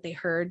barn and what they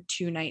heard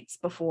 2 nights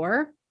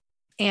before.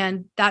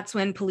 And that's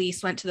when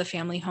police went to the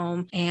family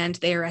home and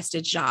they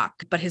arrested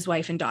Jacques, but his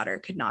wife and daughter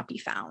could not be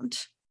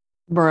found.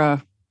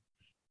 Bruh.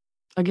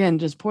 Again,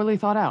 just poorly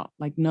thought out.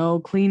 Like no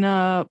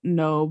cleanup,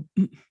 no.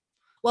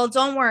 Well,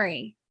 don't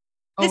worry.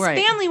 Oh,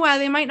 This family, while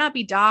they might not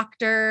be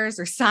doctors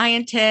or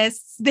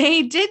scientists,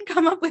 they did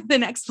come up with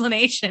an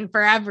explanation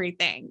for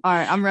everything. All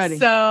right, I'm ready.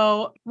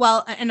 So,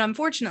 well, and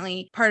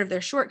unfortunately, part of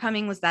their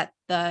shortcoming was that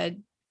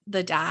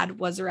the dad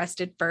was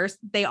arrested first.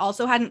 They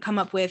also hadn't come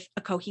up with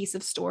a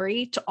cohesive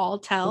story to all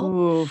tell.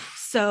 Oof.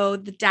 So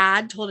the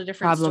dad told a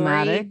different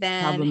story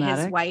than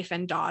his wife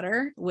and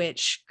daughter,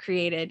 which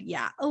created,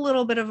 a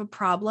little bit of a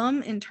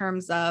problem in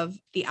terms of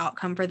the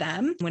outcome for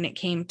them when it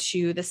came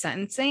to the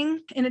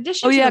sentencing. In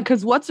addition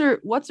because what's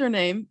her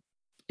name?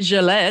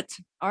 Gillette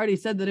already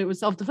said that it was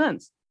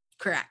self-defense.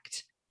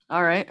 Correct.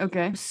 All right.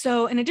 Okay.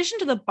 So in addition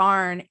to the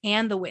barn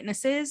and the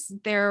witnesses,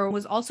 there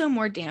was also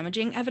more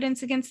damaging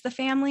evidence against the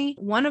family.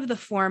 One of the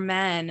 4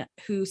 men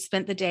who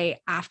spent the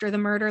day after the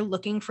murder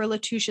looking for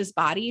Latouche's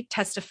body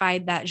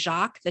testified that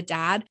Jacques, the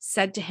dad,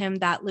 said to him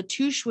that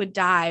Latouche would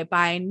die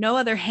by no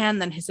other hand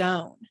than his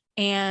own.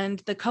 And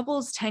the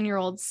couple's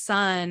 10-year-old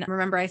son,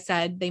 remember I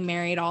said they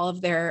married all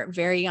of their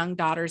very young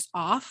daughters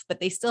off, but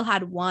they still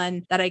had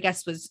one that I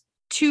guess was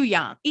too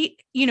young,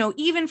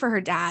 even for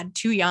her dad,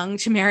 too young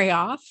to marry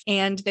off.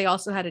 And they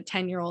also had a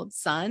 10-year-old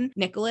son,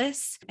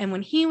 Nicholas. And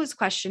when he was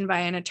questioned by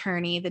an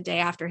attorney the day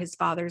after his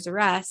father's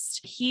arrest,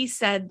 he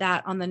said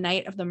that on the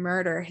night of the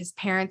murder, his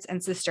parents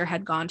and sister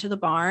had gone to the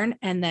barn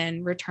and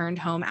then returned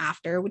home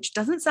after, which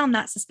doesn't sound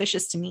that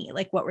suspicious to me.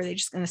 Like, what, were they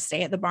just going to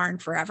stay at the barn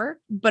forever?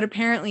 But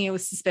apparently it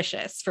was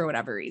suspicious for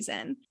whatever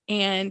reason.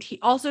 And he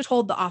also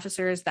told the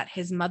officers that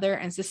his mother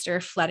and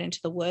sister fled into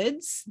the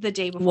woods the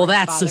day before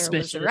his father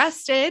was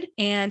arrested.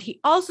 And he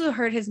also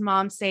heard his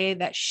mom say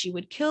that she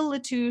would kill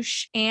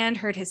Latouche and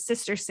heard his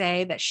sister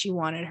say that she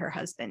wanted her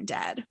husband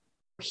dead.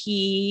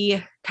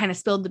 He kind of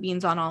spilled the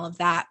beans on all of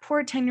that.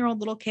 Poor 10-year-old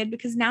little kid,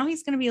 because now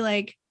he's going to be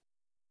like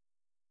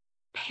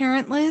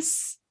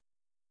parentless,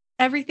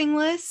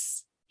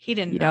 everythingless. He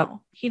didn't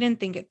know. He didn't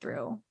think it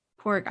through.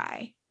 Poor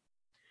guy.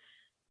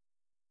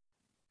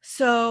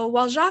 So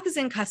while Jacques is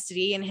in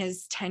custody and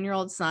his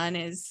 10-year-old son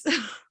is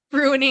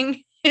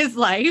ruining his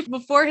life,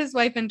 before his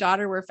wife and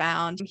daughter were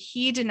found,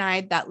 he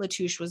denied that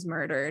Latouche was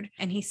murdered.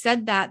 And he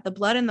said that the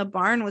blood in the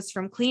barn was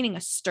from cleaning a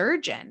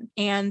sturgeon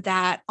and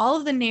that all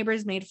of the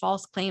neighbors made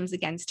false claims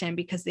against him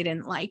because they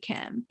didn't like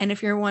him. And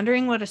if you're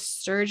wondering what a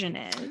sturgeon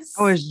is,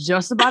 I was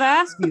just about to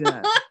ask you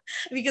that.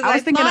 Because I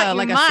was thinking of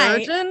a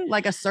surgeon,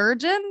 like a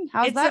surgeon.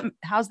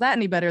 How's that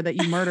any better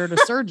that you murdered a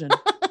surgeon?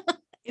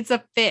 It's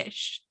a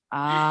fish.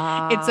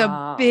 It's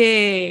a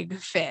big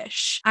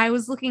fish. I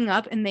was looking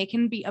up and they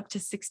can be up to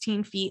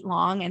 16 feet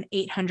long and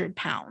 800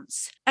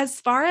 pounds.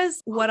 As far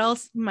as what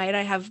else might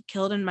I have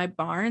killed in my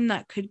barn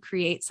that could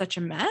create such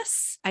a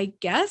mess, I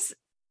guess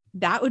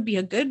that would be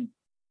a good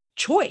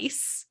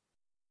choice.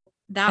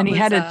 And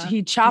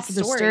he chopped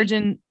the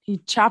sturgeon. He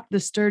chopped the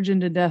sturgeon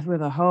to death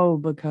with a hoe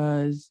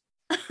because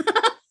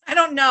I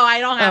don't know. I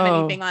don't have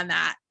anything on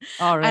that.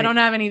 All right. I don't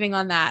have anything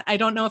on that. I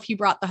don't know if he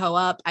brought the hoe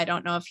up. I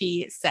don't know if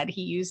he said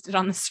he used it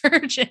on the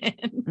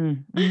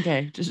sturgeon.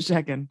 Okay, just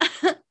checking.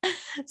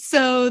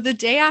 So the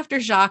day after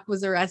Jacques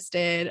was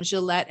arrested,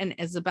 Gillette and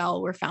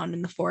Isabel were found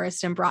in the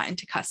forest and brought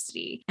into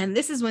custody. And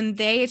this is when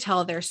they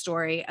tell their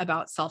story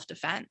about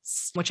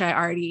self-defense, which I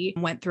already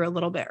went through a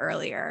little bit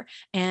earlier.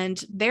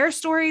 And their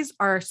stories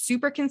are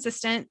super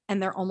consistent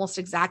and they're almost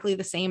exactly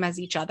the same as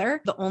each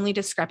other. The only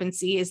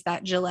discrepancy is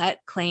that Gillette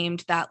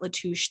claimed that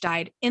Latouche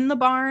died in the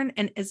barn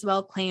and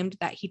Isabel claimed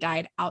that he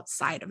died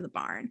outside of the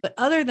barn. But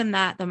other than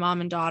that, the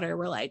mom and daughter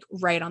were like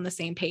right on the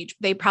same page.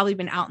 They'd probably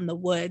been out in the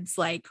woods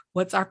like,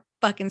 what's our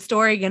fucking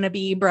story gonna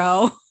be,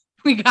 bro?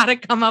 We gotta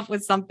come up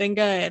with something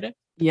good.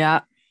 Yeah,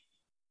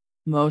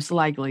 most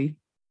likely.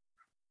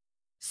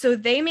 So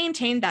they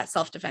maintained that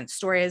self-defense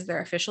story as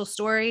their official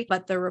story,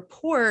 but the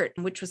report,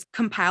 which was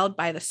compiled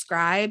by the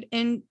scribe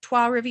in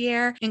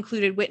Trois-Rivières,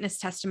 included witness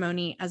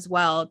testimony as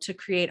well to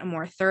create a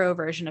more thorough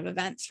version of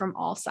events from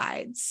all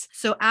sides.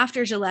 So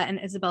after Gillette and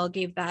Isabel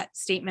gave that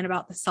statement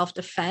about the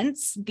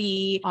self-defense,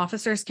 the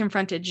officers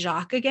confronted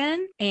Jacques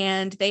again,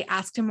 and they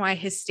asked him why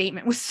his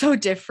statement was so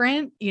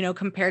different,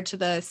 compared to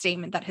the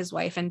statement that his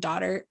wife and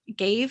daughter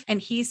gave. And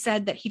he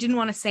said that he didn't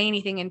want to say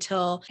anything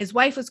until his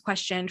wife was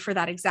questioned for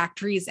that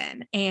exact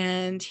reason.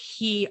 And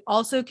he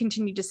also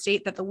continued to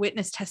state that the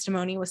witness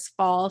testimony was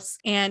false.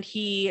 And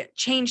he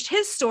changed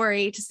his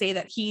story to say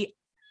that he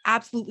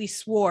absolutely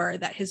swore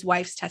that his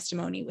wife's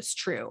testimony was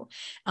true.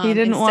 He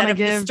didn't want to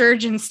give the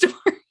Sturgeon story.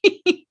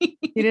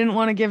 He didn't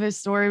want to give his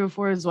story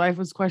before his wife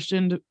was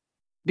questioned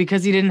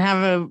because he didn't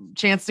have a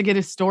chance to get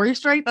his story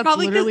straight. That's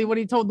probably literally what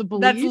he told the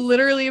police. That's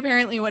literally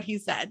apparently what he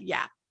said.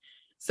 Yeah.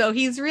 So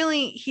he's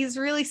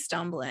really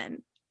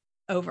stumbling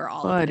over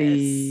all of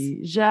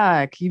this.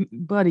 Jacques,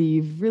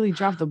 you've really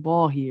dropped the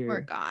ball here.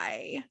 Poor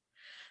guy.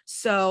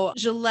 So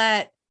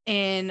Gillette,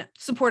 in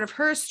support of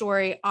her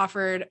story,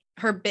 offered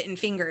her bitten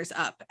fingers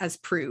up as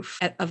proof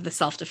of the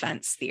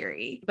self-defense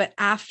theory. But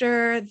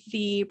after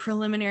the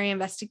preliminary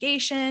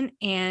investigation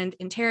and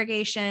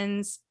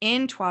interrogations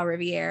in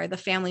Trois-Rivières, the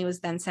family was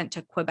then sent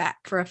to Quebec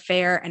for a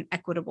fair and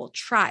equitable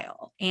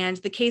trial. And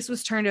the case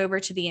was turned over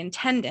to the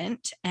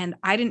intendant, and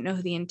I didn't know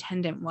who the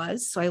intendant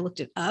was, so I looked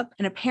it up.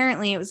 And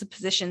apparently it was a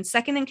position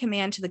second in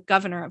command to the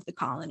governor of the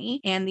colony,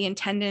 and the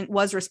intendant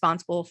was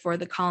responsible for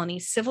the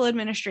colony's civil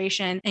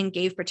administration and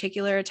gave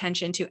particular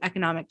attention to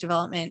economic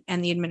development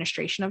and the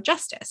administration of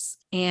justice.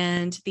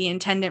 And the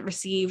intendant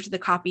received the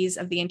copies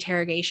of the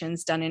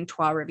interrogations done in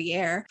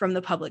Trois-Rivières from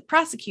the public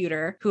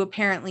prosecutor, who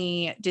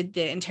apparently did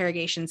the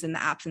interrogations in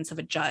the absence of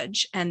a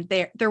judge. And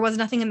there was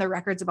nothing in the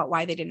records about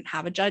why they didn't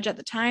have a judge at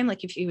the time,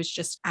 like if he was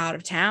just out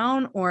of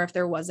town or if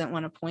there wasn't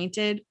one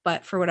appointed.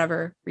 But for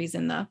whatever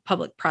reason, the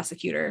public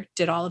prosecutor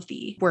did all of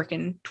the work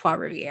in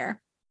Trois-Rivières.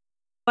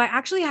 I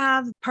actually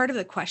have part of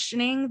the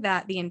questioning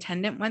that the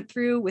intendant went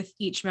through with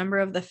each member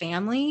of the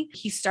family.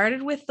 He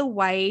started with the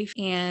wife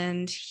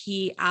and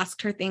he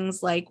asked her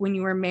things like, when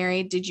you were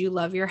married, did you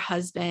love your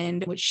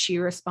husband? Which she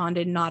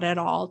responded not at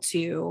all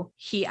to.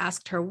 He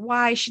asked her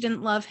why she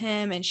didn't love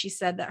him, and she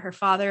said that her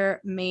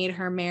father made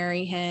her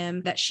marry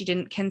him, that she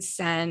didn't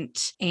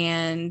consent,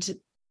 and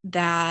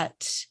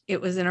that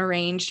it was an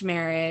arranged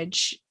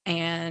marriage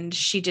and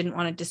she didn't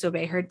want to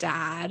disobey her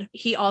dad.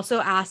 He also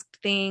asked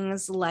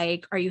things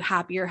like, are you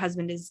happy your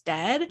husband is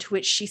dead? To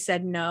which she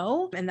said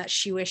no, and that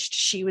she wished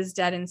she was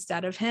dead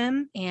instead of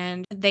him.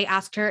 And they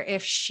asked her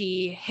if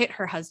she hit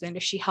her husband,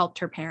 if she helped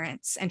her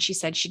parents, and she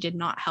said she did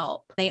not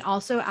help. They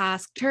also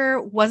asked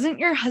her, wasn't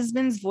your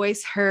husband's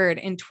voice heard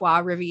in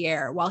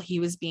Trois-Rivières while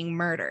he was being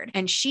murdered?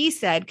 And she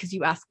said, because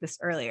you asked this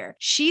earlier,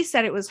 she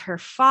said it was her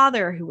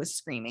father who was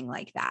screaming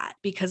like that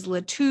because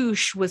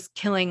Latouche was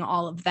killing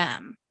all of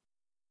them.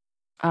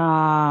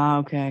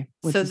 Okay.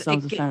 With so the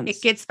self-defense.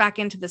 It gets back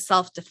into the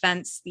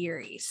self-defense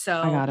theory.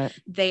 So I got it.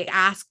 They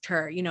asked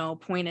her,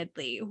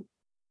 pointedly,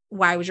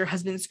 why was your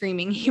husband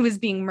screaming? He was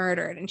being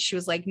murdered. And she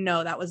was like,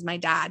 no, that was my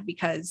dad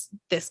because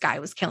this guy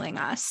was killing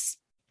us.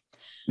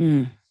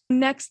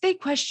 Next, they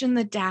questioned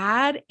the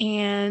dad.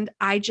 And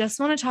I just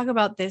want to talk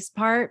about this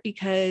part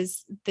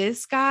because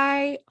this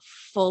guy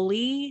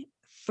fully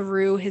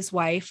threw his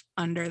wife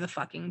under the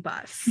fucking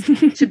bus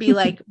to be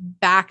like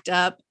backed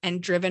up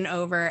and driven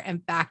over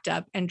and backed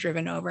up and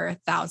driven over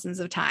thousands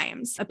of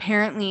times.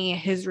 Apparently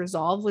his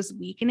resolve was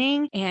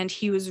weakening and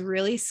he was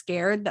really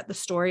scared that the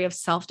story of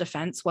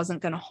self-defense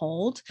wasn't going to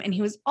hold. And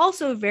he was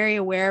also very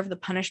aware of the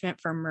punishment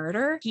for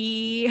murder.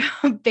 He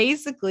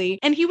basically,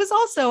 and he was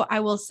also, I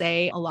will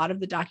say, a lot of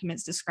the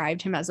documents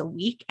described him as a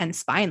weak and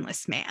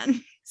spineless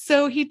man.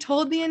 So he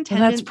told the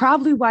intendant. Well, that's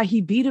probably why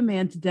he beat a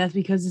man to death,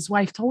 because his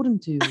wife told him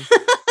to.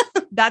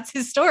 That's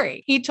his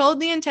story. He told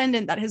the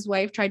intendant that his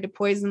wife tried to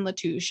poison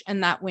Latouche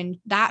and that when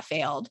that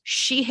failed,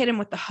 she hit him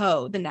with the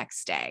hoe the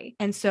next day.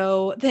 And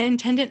so the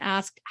intendant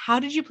asked, how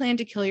did you plan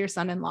to kill your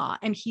son-in-law?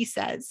 And he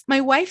says,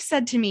 my wife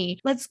said to me,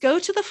 let's go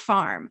to the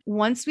farm.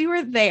 Once we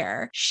were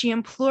there, she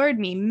implored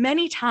me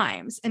many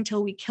times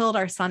until we killed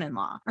our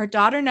son-in-law. Our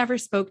daughter never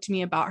spoke to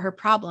me about her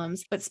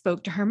problems, but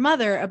spoke to her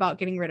mother about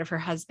getting rid of her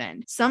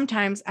husband.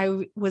 Sometimes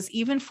I was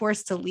even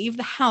forced to leave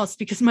the house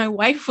because my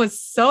wife was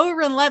so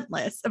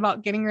relentless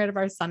about getting rid of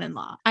our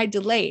son-in-law. I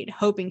delayed,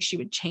 hoping she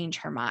would change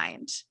her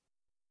mind.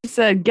 He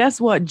said, guess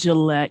what,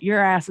 Gillette?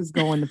 Your ass is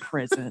going to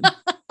prison. At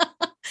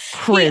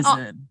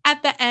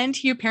the end,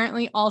 he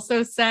apparently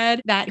also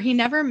said that he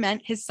never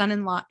meant his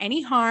son-in-law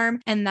any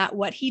harm and that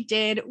what he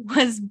did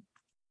was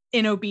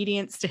in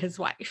obedience to his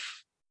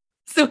wife.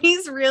 So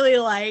he's really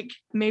like,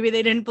 maybe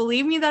they didn't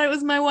believe me that it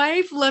was my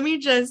wife. Let me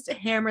just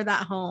hammer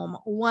that home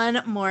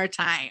one more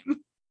time.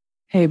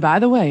 Hey, by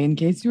the way, in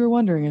case you were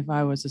wondering if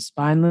I was a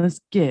spineless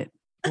git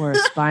or a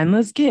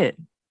spineless git,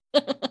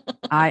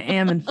 I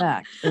am, in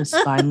fact, a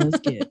spineless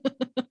git.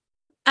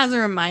 As a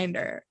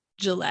reminder,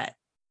 Gillette,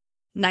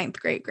 9th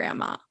grade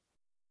grandma.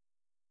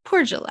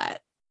 Poor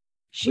Gillette.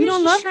 We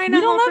don't love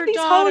these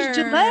hoes,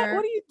 Gillette.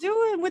 What are you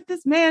doing with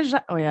this man?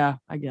 Oh, yeah,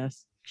 I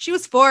guess. She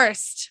was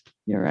forced.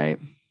 You're right.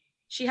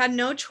 She had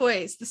no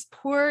choice. This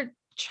poor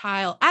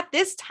child. At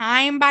this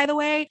time, by the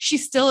way, she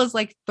still is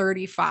like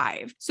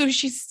 35. So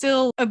she's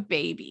still a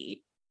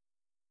baby.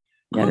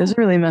 Yeah, it is a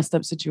really messed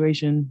up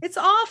situation. It's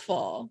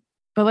awful.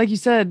 But like you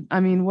said,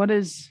 I mean, what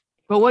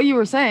you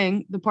were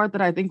saying, the part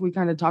that I think we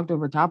kind of talked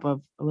over top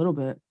of a little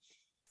bit,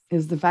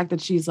 is the fact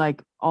that she's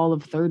like all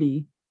of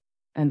 30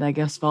 and I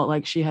guess felt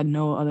like she had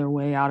no other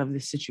way out of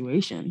this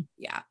situation.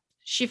 Yeah.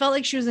 She felt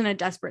like she was in a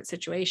desperate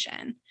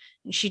situation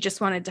and she just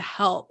wanted to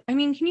help. I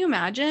mean, can you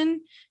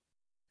imagine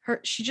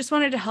she just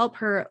wanted to help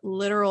her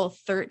literal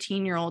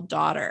 13-year-old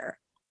daughter.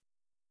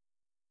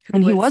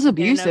 And he was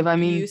abusive.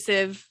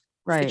 Abusive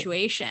right.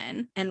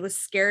 situation and was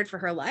scared for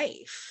her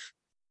life.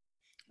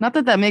 Not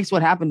that makes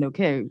what happened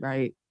okay,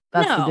 right?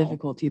 That's the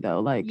difficulty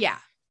though. Like, yeah,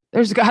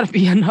 there's got to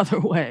be another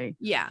way.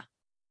 Yeah.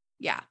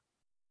 Yeah.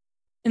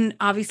 And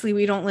obviously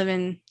we don't live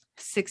in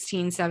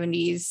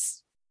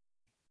 1670s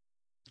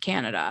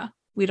Canada.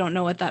 We don't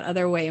know what that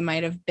other way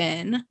might have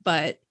been,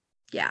 but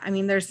yeah, I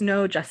mean, there's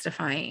no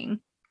justifying.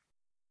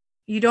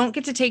 You don't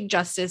get to take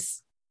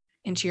justice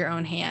into your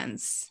own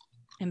hands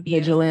and be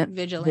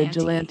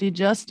vigilante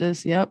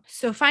justice. Yep.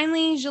 So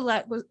finally,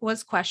 Gillette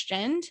was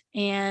questioned,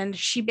 and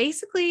she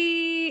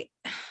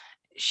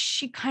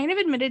kind of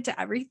admitted to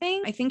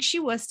everything. I think she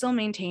was still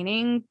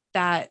maintaining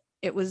that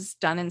it was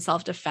done in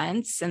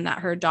self-defense and that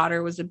her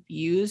daughter was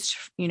abused,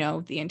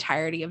 the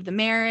entirety of the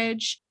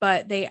marriage,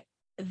 but they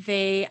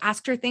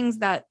asked her things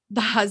that the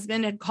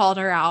husband had called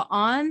her out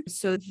on.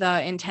 So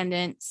the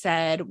intendant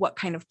said, "What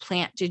kind of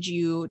plant did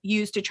you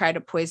use to try to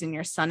poison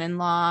your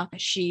son-in-law?"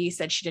 She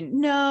said she didn't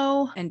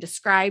know and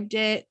described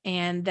it.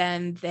 And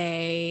then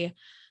they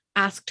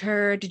asked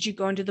her, "Did you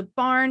go into the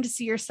barn to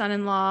see your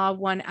son-in-law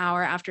 1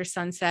 hour after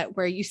sunset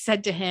where you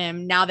said to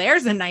him, 'Now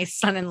there's a nice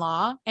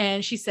son-in-law'?"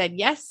 And she said,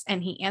 "Yes.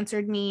 And he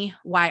answered me,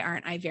 'Why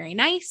aren't I very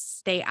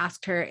nice?'" They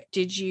asked her,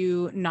 "Did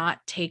you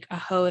not take a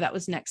hoe that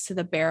was next to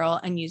the barrel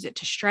and use it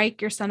to strike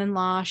your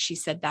son-in-law?" She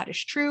said that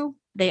is true.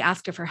 They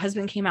asked if her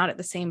husband came out at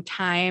the same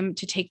time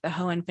to take the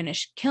hoe and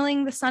finish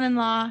killing the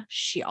son-in-law.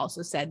 She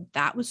also said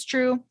that was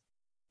true.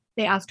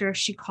 They asked her if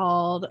she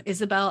called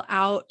Isabel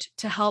out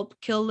to help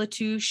kill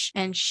Latouche,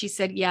 and she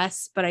said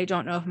yes, but I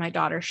don't know if my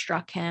daughter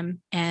struck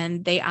him.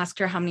 And they asked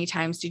her, "How many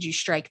times did you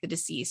strike the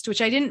deceased?"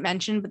 Which I didn't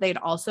mention, but they'd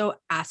also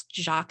asked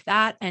Jacques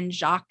that, and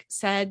Jacques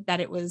said that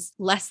it was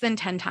less than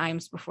 10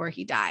 times before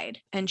he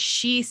died. And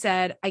she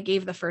said, "I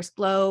gave the first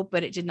blow,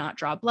 but it did not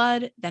draw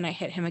blood. Then I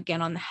hit him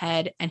again on the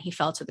head and he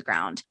fell to the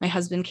ground. My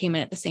husband came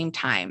in at the same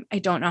time. I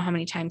don't know how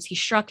many times he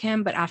struck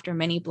him, but after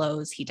many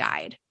blows, he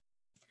died."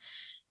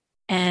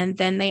 And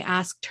then they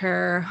asked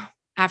her,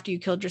 "After you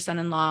killed your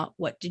son-in-law,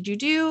 what did you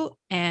do?"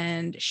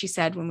 And she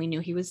said, "When we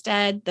knew he was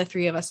dead, the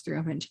three of us threw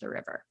him into the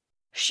river."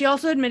 She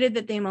also admitted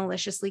that they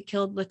maliciously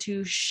killed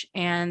Latouche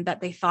and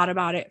that they thought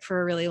about it for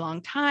a really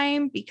long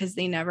time because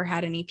they never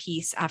had any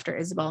peace after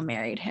Isabel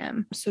married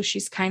him. So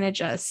she's kind of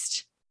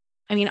just,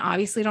 I mean,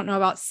 obviously don't know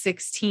about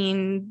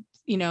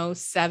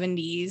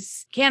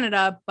 70s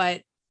Canada,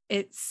 but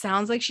it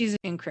sounds like she's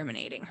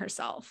incriminating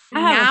herself.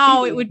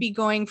 Now it would be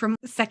going from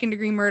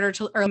second-degree murder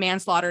or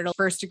manslaughter to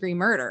first-degree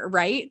murder,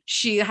 right?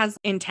 She has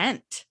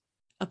intent,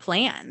 a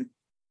plan.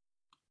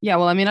 Yeah,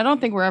 well, I mean, I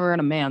don't think we're ever in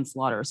a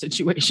manslaughter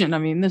situation. I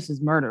mean, this is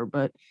murder,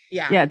 but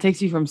yeah, it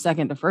takes you from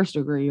second to first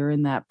degree. You're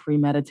in that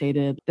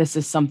premeditated, this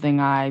is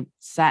something I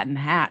sat and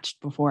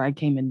hatched before I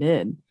came and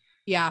did.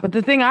 Yeah. But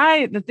the thing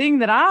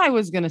that I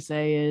was going to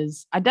say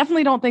is I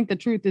definitely don't think the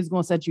truth is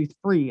going to set you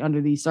free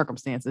under these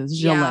circumstances,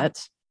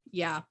 Gillette.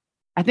 Yeah.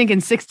 I think in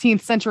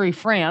 16th century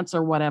France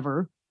or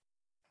whatever,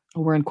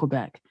 we're in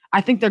Quebec,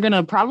 I think they're going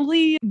to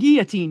probably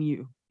guillotine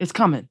you. It's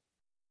coming.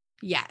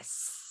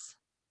 Yes.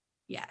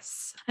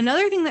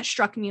 Another thing that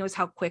struck me was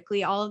how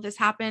quickly all of this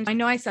happened. I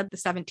know I said the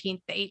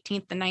 17th, the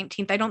 18th, the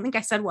 19th. I don't think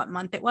I said what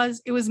month it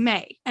was. It was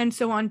May. And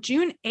so on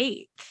June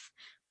 8th,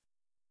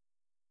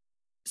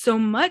 so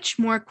much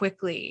more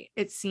quickly,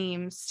 it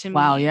seems to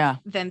me,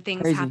 than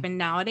things happen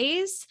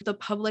nowadays. The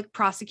public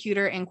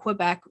prosecutor in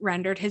Quebec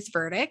rendered his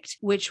verdict,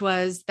 which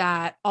was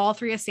that all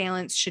three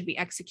assailants should be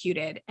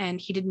executed. And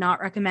he did not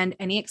recommend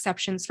any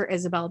exceptions for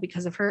Isabel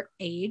because of her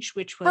age,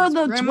 which was,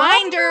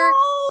 reminder,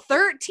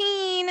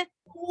 13.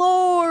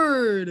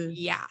 Lord.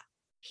 Yeah.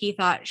 He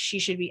thought she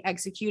should be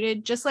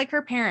executed just like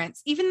her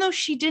parents, even though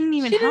she didn't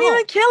even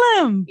kill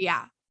him.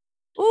 Yeah.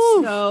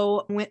 Oof.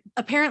 So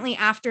apparently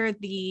after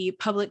the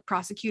public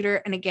prosecutor,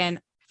 and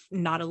again,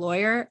 not a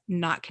lawyer,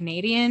 not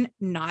Canadian,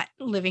 not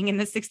living in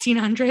the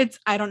 1600s.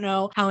 I don't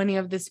know how any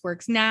of this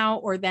works now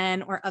or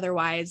then or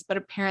otherwise, but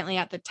apparently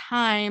at the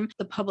time,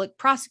 the public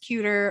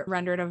prosecutor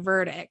rendered a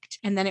verdict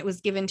and then it was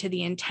given to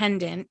the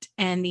intendant,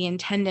 and the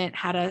intendant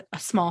had a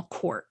small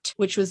court,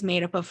 which was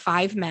made up of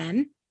 5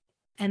 men.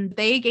 And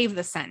they gave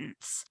the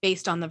sentence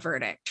based on the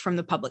verdict from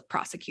the public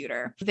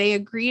prosecutor. They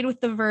agreed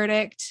with the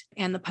verdict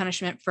and the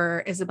punishment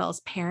for Isabel's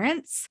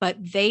parents, but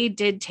they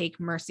did take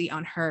mercy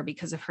on her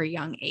because of her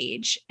young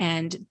age,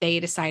 and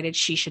they decided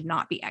she should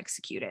not be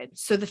executed.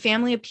 So the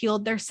family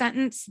appealed their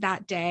sentence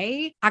that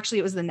day. Actually,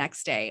 it was the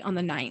next day on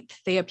the 9th.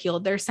 They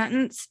appealed their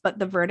sentence, but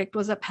the verdict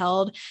was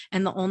upheld.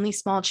 And the only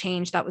small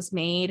change that was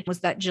made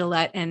was that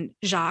Gillette and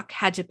Jacques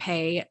had to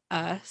pay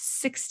a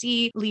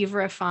 60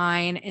 livre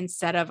fine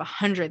instead of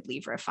 100 livre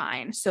livre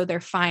fine. So their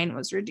fine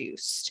was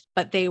reduced,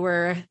 but they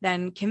were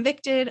then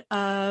convicted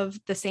of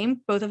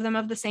both of them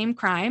of the same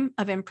crime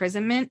of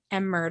imprisonment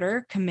and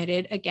murder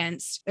committed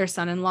against their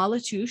son-in-law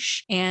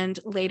Latouche. And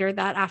later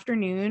that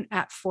afternoon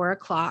at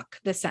 4:00,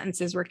 the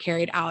sentences were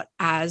carried out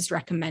as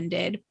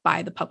recommended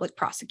by the public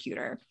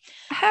prosecutor.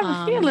 I have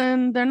a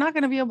feeling they're not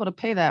going to be able to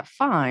pay that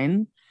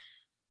fine.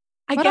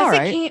 I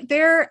guess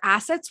their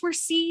assets were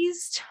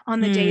seized on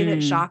the day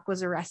that Jacques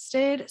was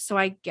arrested. So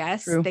I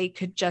guess they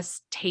could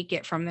just take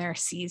it from their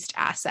seized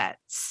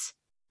assets,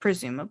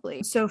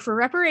 presumably. So for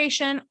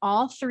reparation,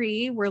 all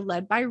three were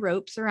led by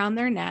ropes around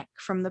their neck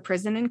from the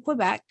prison in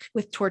Quebec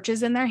with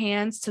torches in their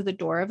hands to the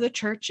door of the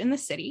church in the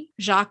city.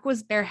 Jacques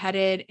was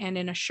bareheaded and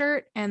in a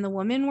shirt, and the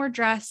women were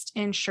dressed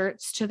in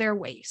shirts to their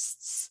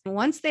waists.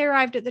 Once they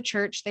arrived at the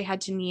church, they had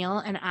to kneel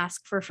and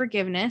ask for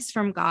forgiveness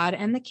from God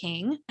and the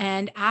king.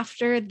 And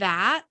after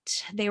that,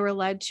 they were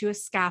led to a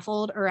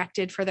scaffold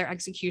erected for their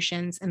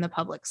executions in the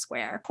public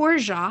square. Poor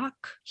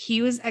Jacques,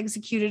 he was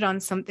executed on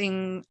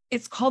something,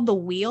 it's called the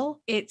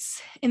wheel.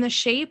 It's in the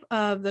shape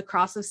of the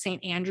cross of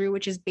St. Andrew,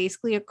 which is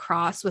basically a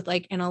cross with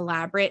like an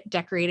elaborate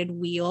decorated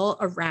wheel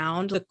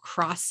around the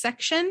cross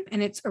section.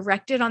 And it's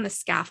erected on the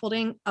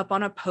scaffolding up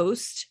on a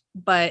post,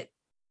 but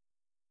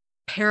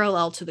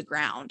parallel to the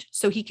ground.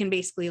 So he can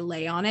basically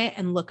lay on it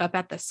and look up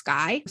at the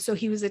sky. So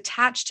he was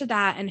attached to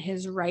that, and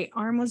his right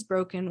arm was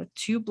broken with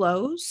 2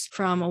 blows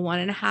from a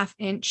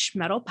 1.5-inch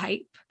metal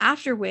pipe.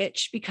 After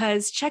which,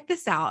 check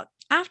this out,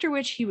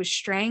 he was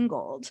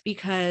strangled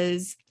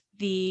because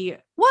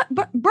What?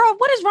 Bro,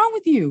 what is wrong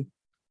with you?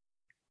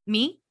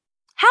 Me?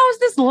 How is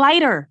this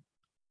lighter?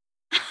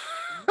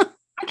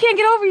 I can't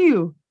get over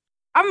you.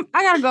 I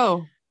gotta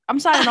go. I'm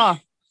signing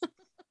off.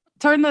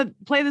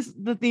 Play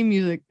the theme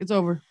music. It's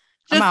over.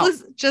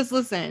 Just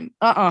listen.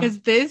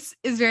 Because this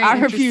is very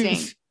interesting.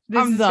 Refuse.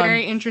 This is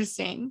very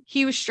interesting.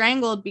 He was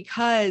strangled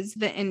because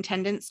the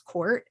intendant's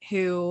court,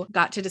 who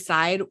got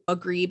to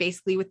agree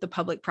basically with the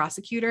public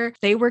prosecutor,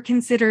 they were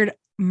considered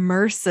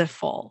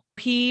merciful.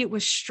 He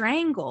was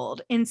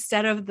strangled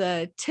instead of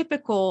the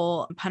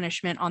typical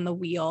punishment on the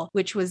wheel,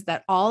 which was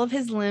that all of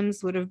his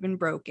limbs would have been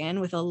broken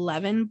with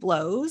 11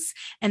 blows,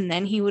 and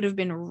then he would have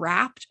been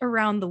wrapped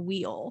around the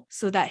wheel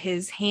so that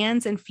his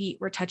hands and feet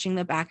were touching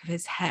the back of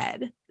his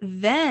head.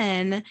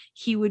 Then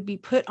he would be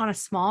put on a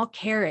small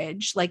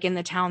carriage, like in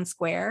the town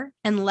square,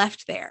 and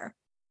left there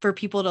for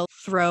people to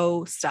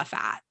throw stuff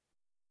at.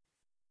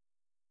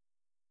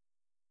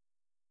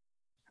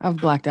 I've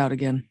blacked out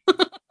again.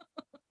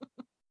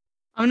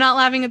 I'm not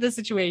laughing at the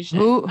situation.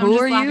 Who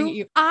are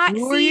you?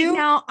 Who are you?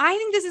 Now, I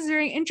think this is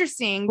very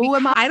interesting. Who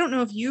am I? I don't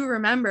know if you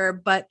remember,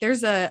 but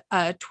there's a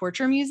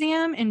torture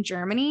museum in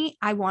Germany.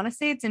 I want to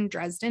say it's in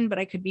Dresden, but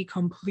I could be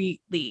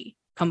completely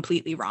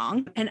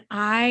wrong. And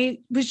I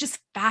was just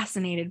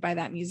fascinated by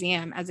that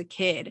museum as a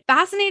kid.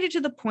 Fascinated to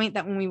the point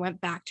that when we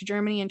went back to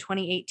Germany in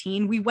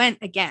 2018, we went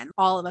again.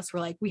 All of us were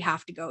like, we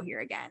have to go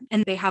here again.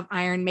 And they have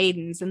Iron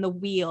Maidens and the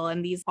wheel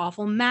and these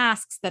awful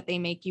masks that they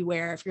make you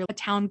wear if you're a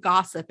town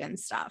gossip and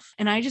stuff.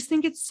 And I just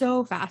think it's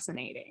so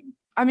fascinating.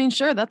 I mean,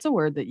 sure, that's a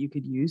word that you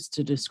could use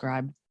to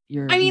describe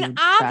your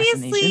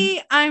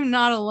obviously, I'm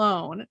not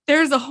alone.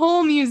 There's a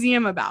whole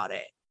museum about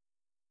it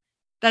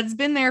that's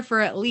been there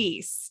for at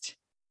least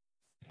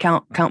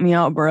Count me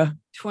out, bruh.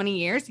 20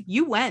 years.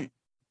 You went.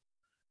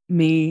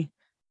 Me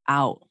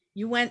out.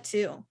 You went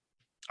too.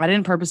 I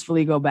didn't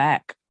purposefully go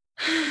back.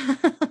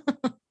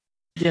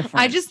 Different.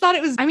 I just thought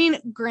it was,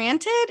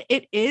 granted,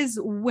 it is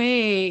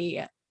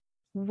way,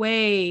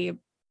 way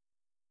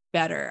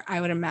better,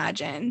 I would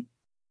imagine,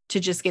 to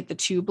just get the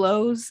 2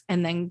 blows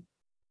and then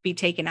be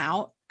taken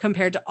out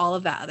compared to all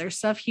of that other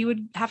stuff he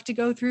would have to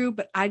go through.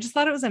 But I just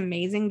thought it was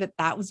amazing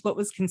that was what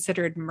was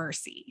considered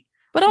mercy.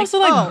 But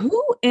also,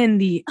 who in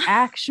the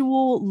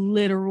actual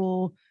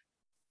literal...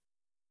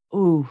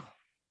 Ooh,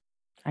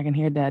 I can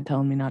hear Dad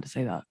telling me not to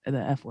say the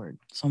F word.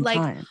 So I'm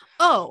trying.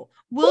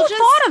 Who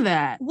thought of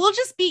that? We'll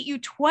just beat you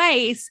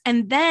twice,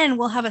 and then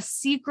we'll have a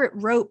secret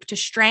rope to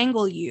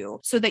strangle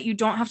you so that you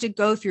don't have to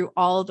go through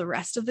all the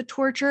rest of the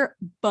torture.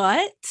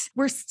 But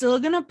we're still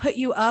going to put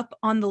you up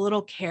on the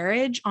little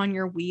carriage on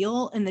your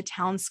wheel in the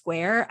town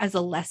square as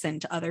a lesson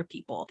to other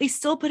people. They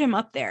still put him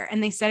up there,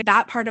 and they said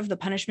that part of the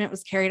punishment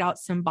was carried out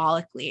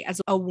symbolically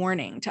as a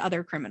warning to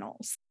other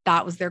criminals.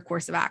 That was their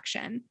course of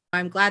action.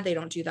 I'm glad they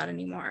don't do that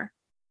anymore.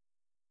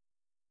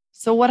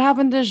 So what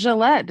happened to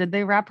Gillette? Did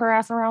they wrap her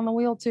ass around the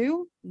wheel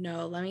too?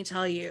 No, let me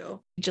tell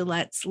you,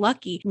 Gillette's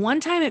lucky. One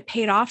time it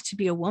paid off to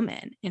be a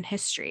woman in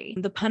history.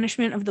 The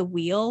punishment of the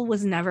wheel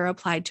was never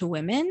applied to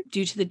women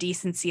due to the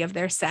decency of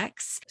their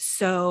sex.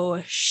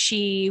 So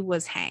she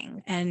was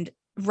hanged, and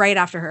right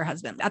after her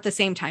husband, at the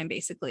same time,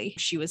 basically,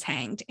 she was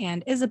hanged.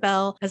 And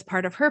Isabel, as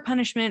part of her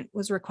punishment,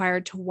 was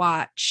required to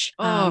watch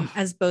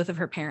as both of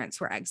her parents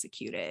were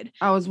executed.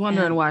 I was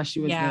wondering why she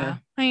was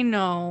there. I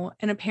know.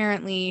 And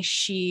apparently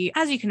she,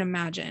 as you can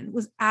imagine,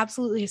 was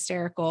absolutely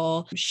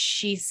hysterical.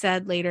 She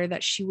said later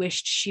that she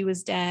wished she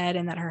was dead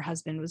and that her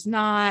husband was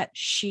not.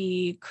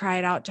 She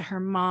cried out to her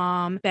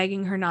mom,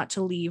 begging her not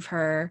to leave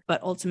her.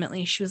 But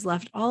ultimately, she was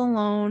left all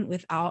alone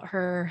without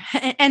her.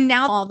 And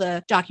now all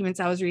the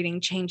documents I was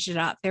reading changed it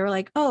up. They were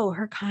like, oh,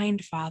 her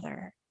kind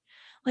father.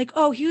 Like,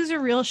 oh, he was a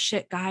real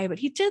shit guy, but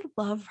he did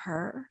love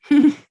her.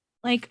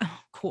 Like, oh,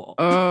 cool.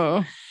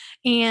 Oh.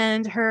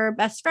 And her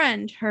best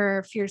friend,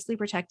 her fiercely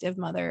protective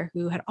mother,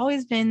 who had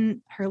always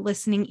been her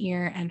listening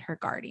ear and her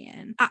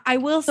guardian. I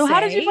will say. So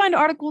how did you find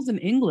articles in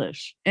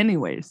English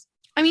anyways?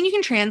 I mean, you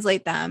can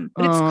translate them,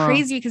 but it's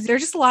crazy because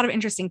there's just a lot of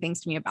interesting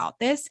things to me about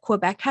this.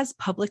 Quebec has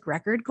public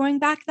record going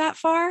back that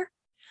far.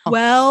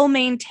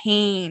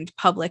 Well-maintained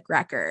public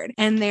record.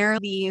 And they're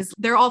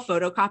all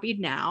photocopied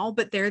now,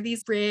 but they're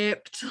these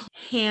ripped,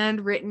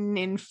 handwritten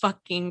in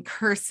fucking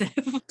cursive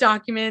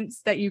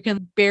documents that you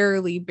can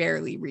barely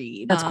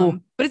read. That's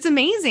cool. But it's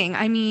amazing.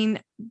 I mean,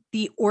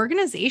 the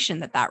organization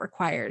that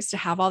requires to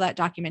have all that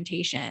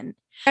documentation.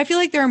 I feel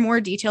like there are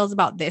more details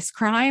about this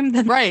crime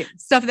than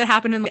stuff that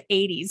happened in the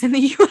 80s in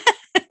the US.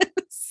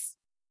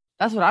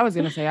 That's what I was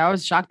going to say. I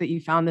was shocked that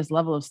you found this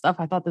level of stuff.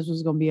 I thought this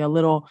was going to be a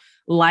little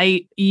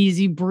light,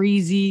 easy,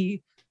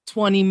 breezy,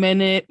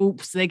 20-minute,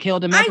 oops, they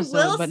killed him episode.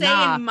 I will but say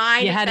nah, in my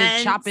you defense, had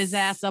to chop his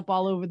ass up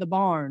all over the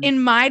barn.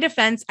 In my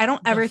defense, I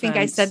don't ever think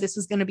I said this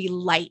was going to be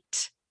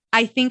light.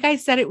 I think I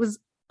said it was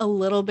a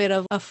little bit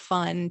of a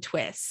fun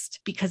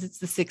twist because it's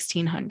the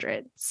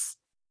 1600s.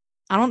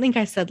 I don't think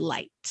I said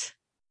light.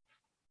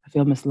 I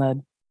feel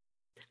misled.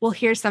 Well,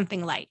 here's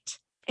something light.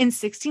 In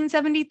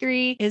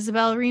 1673,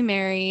 Isabel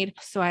remarried.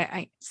 So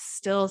I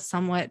still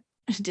somewhat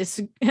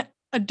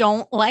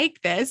don't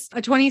like this.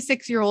 A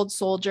 26-year-old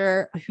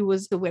soldier who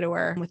was the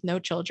widower with no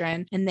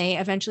children. And they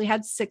eventually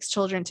had 6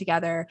 children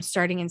together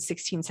starting in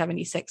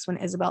 1676 when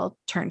Isabel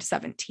turned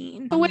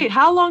 17. So wait,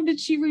 how long did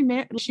she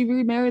remarry? She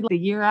remarried like a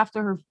year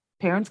after her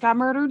parents got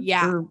murdered?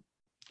 Yeah.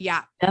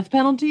 Death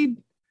penalty?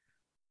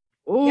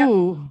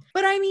 Oh, yep.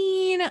 But I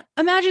mean,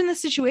 imagine the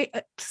situation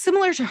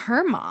similar to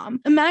her mom.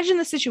 Imagine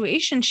the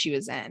situation she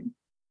was in.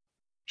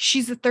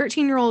 She's a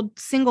 13-year-old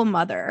single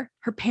mother.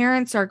 Her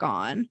parents are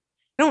gone.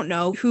 I don't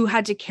know who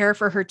had to care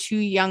for her 2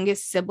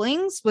 youngest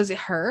siblings. Was it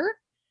her?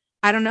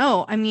 I don't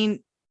know. I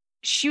mean,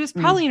 she was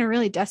probably in a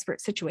really desperate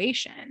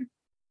situation.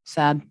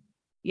 Sad.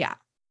 Yeah.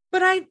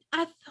 But I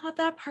thought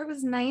that part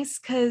was nice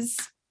because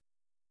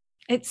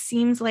it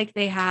seems like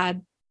they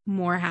had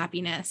more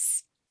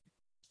happiness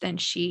than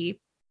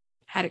she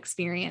had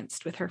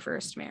experienced with her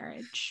first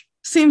marriage.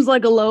 Seems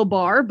like a low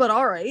bar, but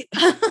all right.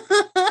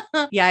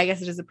 Yeah, I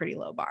guess it is a pretty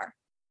low bar.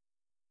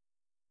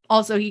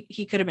 Also,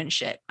 he could have been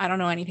shit. I don't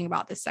know anything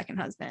about this second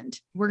husband.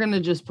 We're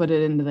gonna just put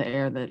it into the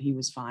air that he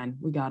was fine.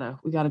 We gotta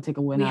take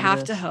a win. We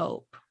have to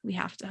hope. We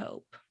have to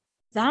hope.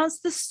 That's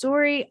the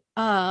story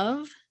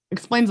of.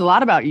 Explains a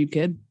lot about you,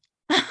 kid.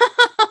 I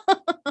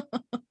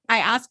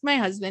asked my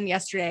husband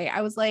yesterday.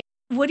 I was like,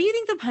 "What do you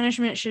think the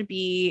punishment should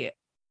be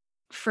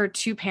for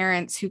 2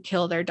 parents who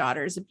kill their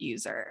daughter's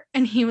abuser?"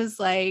 And he was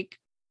like,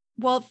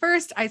 well,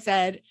 first I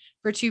said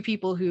for 2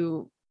 people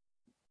who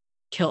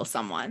kill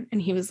someone.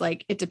 And he was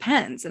like, it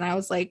depends. And I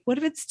was like, what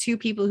if it's 2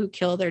 people who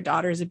kill their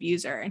daughter's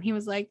abuser? And he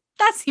was like,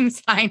 that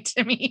seems fine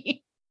to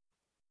me.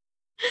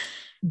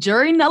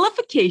 Jury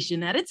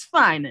nullification at its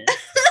finest.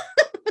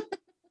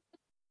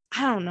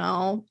 I don't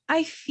know.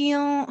 I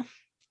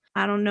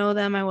don't know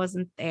them. I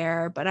wasn't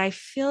there, but I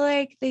feel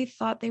like they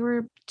thought they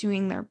were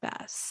doing their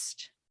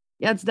best.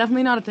 Yeah, it's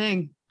definitely not a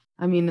thing.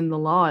 I mean, in the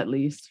law, at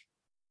least.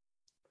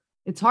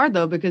 It's hard,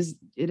 though, because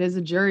it is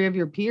a jury of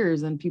your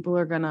peers and people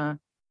are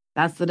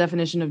that's the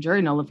definition of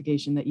jury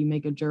nullification, that you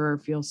make a juror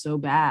feel so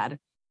bad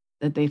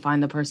that they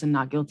find the person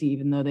not guilty,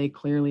 even though they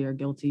clearly are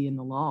guilty in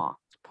the law.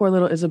 Poor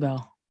little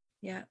Isabel.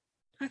 Yeah,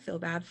 I feel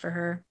bad for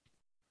her.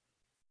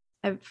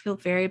 I feel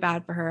very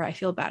bad for her. I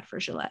feel bad for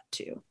Gillette,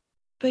 too.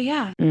 But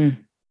yeah.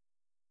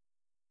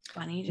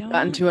 Funny Jones.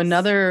 Gotten to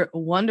another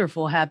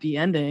wonderful happy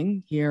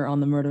ending here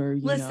on the Murder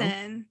You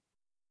Know.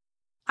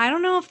 I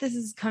don't know if this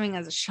is coming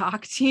as a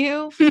shock to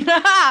you,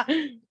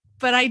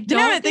 but I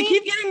don't think they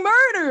keep getting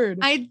murdered.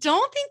 I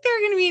don't think there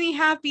are going to be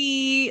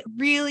any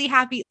really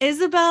happy.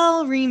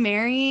 Isabel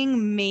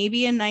remarrying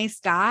maybe a nice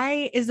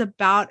guy is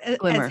about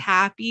as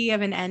happy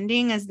of an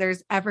ending as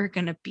there's ever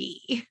going to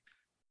be.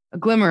 A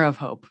glimmer of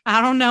hope.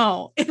 I don't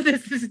know if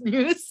this is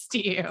news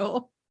to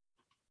you.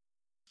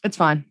 It's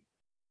fine.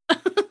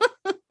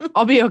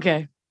 I'll be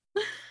okay.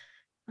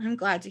 I'm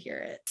glad to hear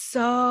it.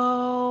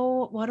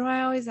 So what do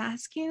I always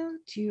ask you?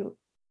 Do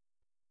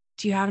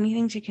you have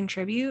anything to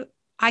contribute?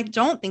 I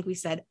don't think we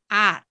said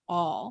at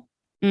all.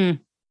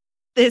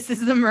 This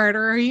is the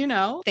Murderer You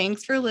Know.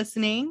 Thanks for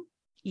listening.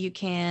 You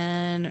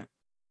can,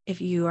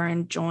 if you are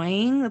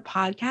enjoying the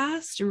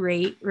podcast,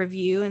 rate,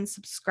 review, and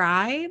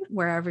subscribe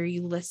wherever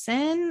you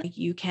listen.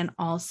 You can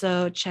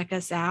also check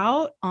us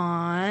out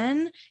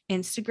on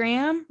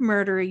Instagram,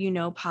 Murderer You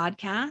Know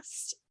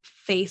Podcast,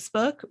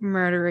 Facebook,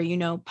 Murderer You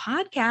Know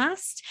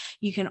Podcast.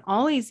 You can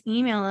always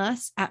email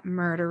us at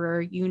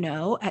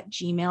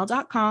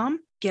murdereryouknow@gmail.com.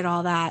 Get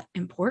all that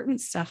important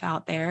stuff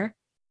out there.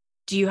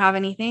 Do you have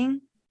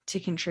anything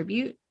to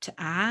contribute, to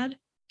add?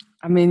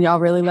 I mean, y'all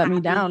really let me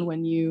down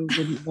when you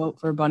didn't vote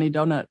for Bunny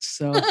Donuts.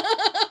 So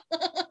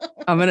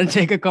I'm going to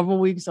take a couple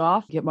weeks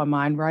off, get my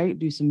mind right,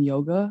 do some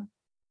yoga,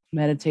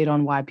 meditate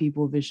on why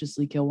people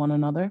viciously kill one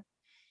another.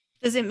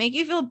 Does it make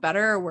you feel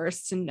better or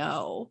worse to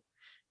know?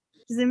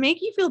 Does it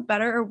make you feel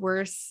better or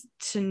worse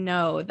to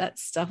know that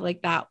stuff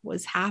like that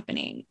was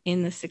happening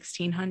in the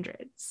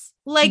 1600s?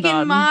 Like,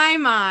 in my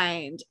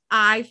mind,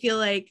 I feel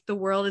like the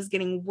world is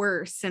getting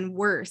worse and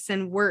worse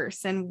and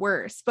worse and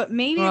worse, but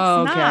maybe it's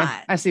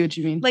not. I see what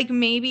you mean. Like,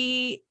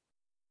 maybe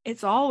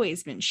it's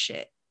always been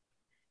shit.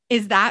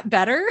 Is that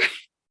better?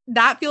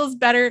 That feels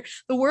better.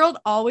 The world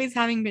always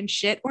having been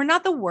shit, or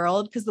not the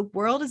world, because the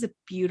world is a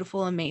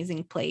beautiful,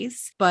 amazing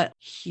place, but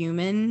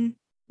human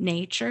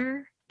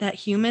nature, that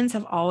humans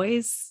have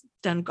always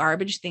done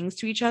garbage things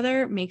to each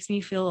other, makes me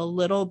feel a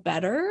little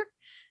better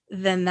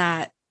than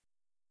that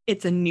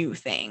it's a new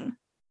thing.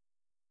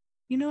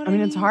 You know what I mean?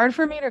 It's hard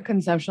for me to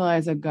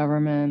conceptualize a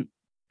government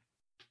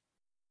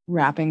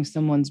wrapping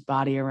someone's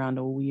body around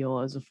a wheel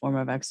as a form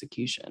of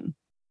execution.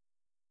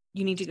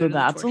 You need to go to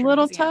that's a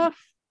little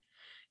tough.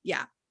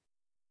 Yeah.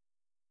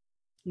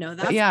 No,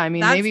 that's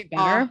maybe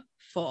better.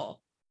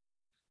 Awful.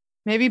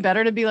 Maybe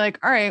better to be like,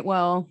 all right,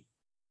 well,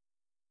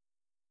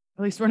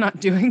 at least we're not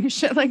doing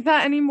shit like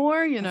that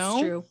anymore, you know?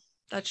 That's true.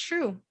 That's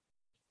true.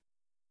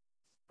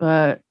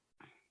 But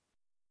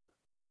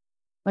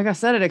like I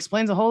said, it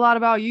explains a whole lot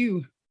about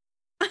you.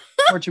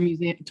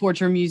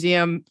 Torture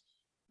museum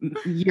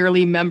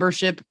yearly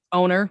membership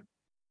owner.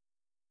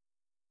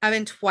 I've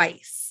been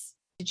twice.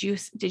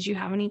 Did you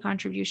have any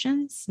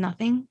contributions?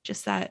 Nothing?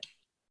 Just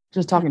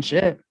talking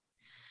shit.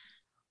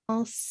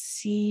 I'll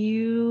see you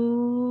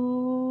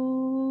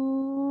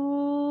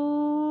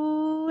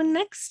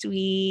next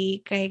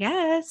week, I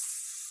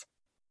guess.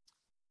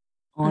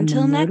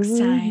 Until next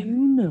time. You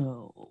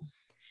know.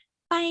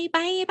 Bye,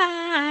 bye,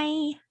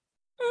 bye.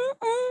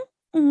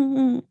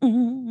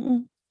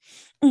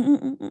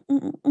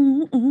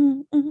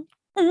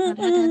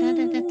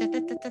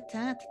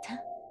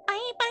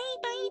 Bye, bye.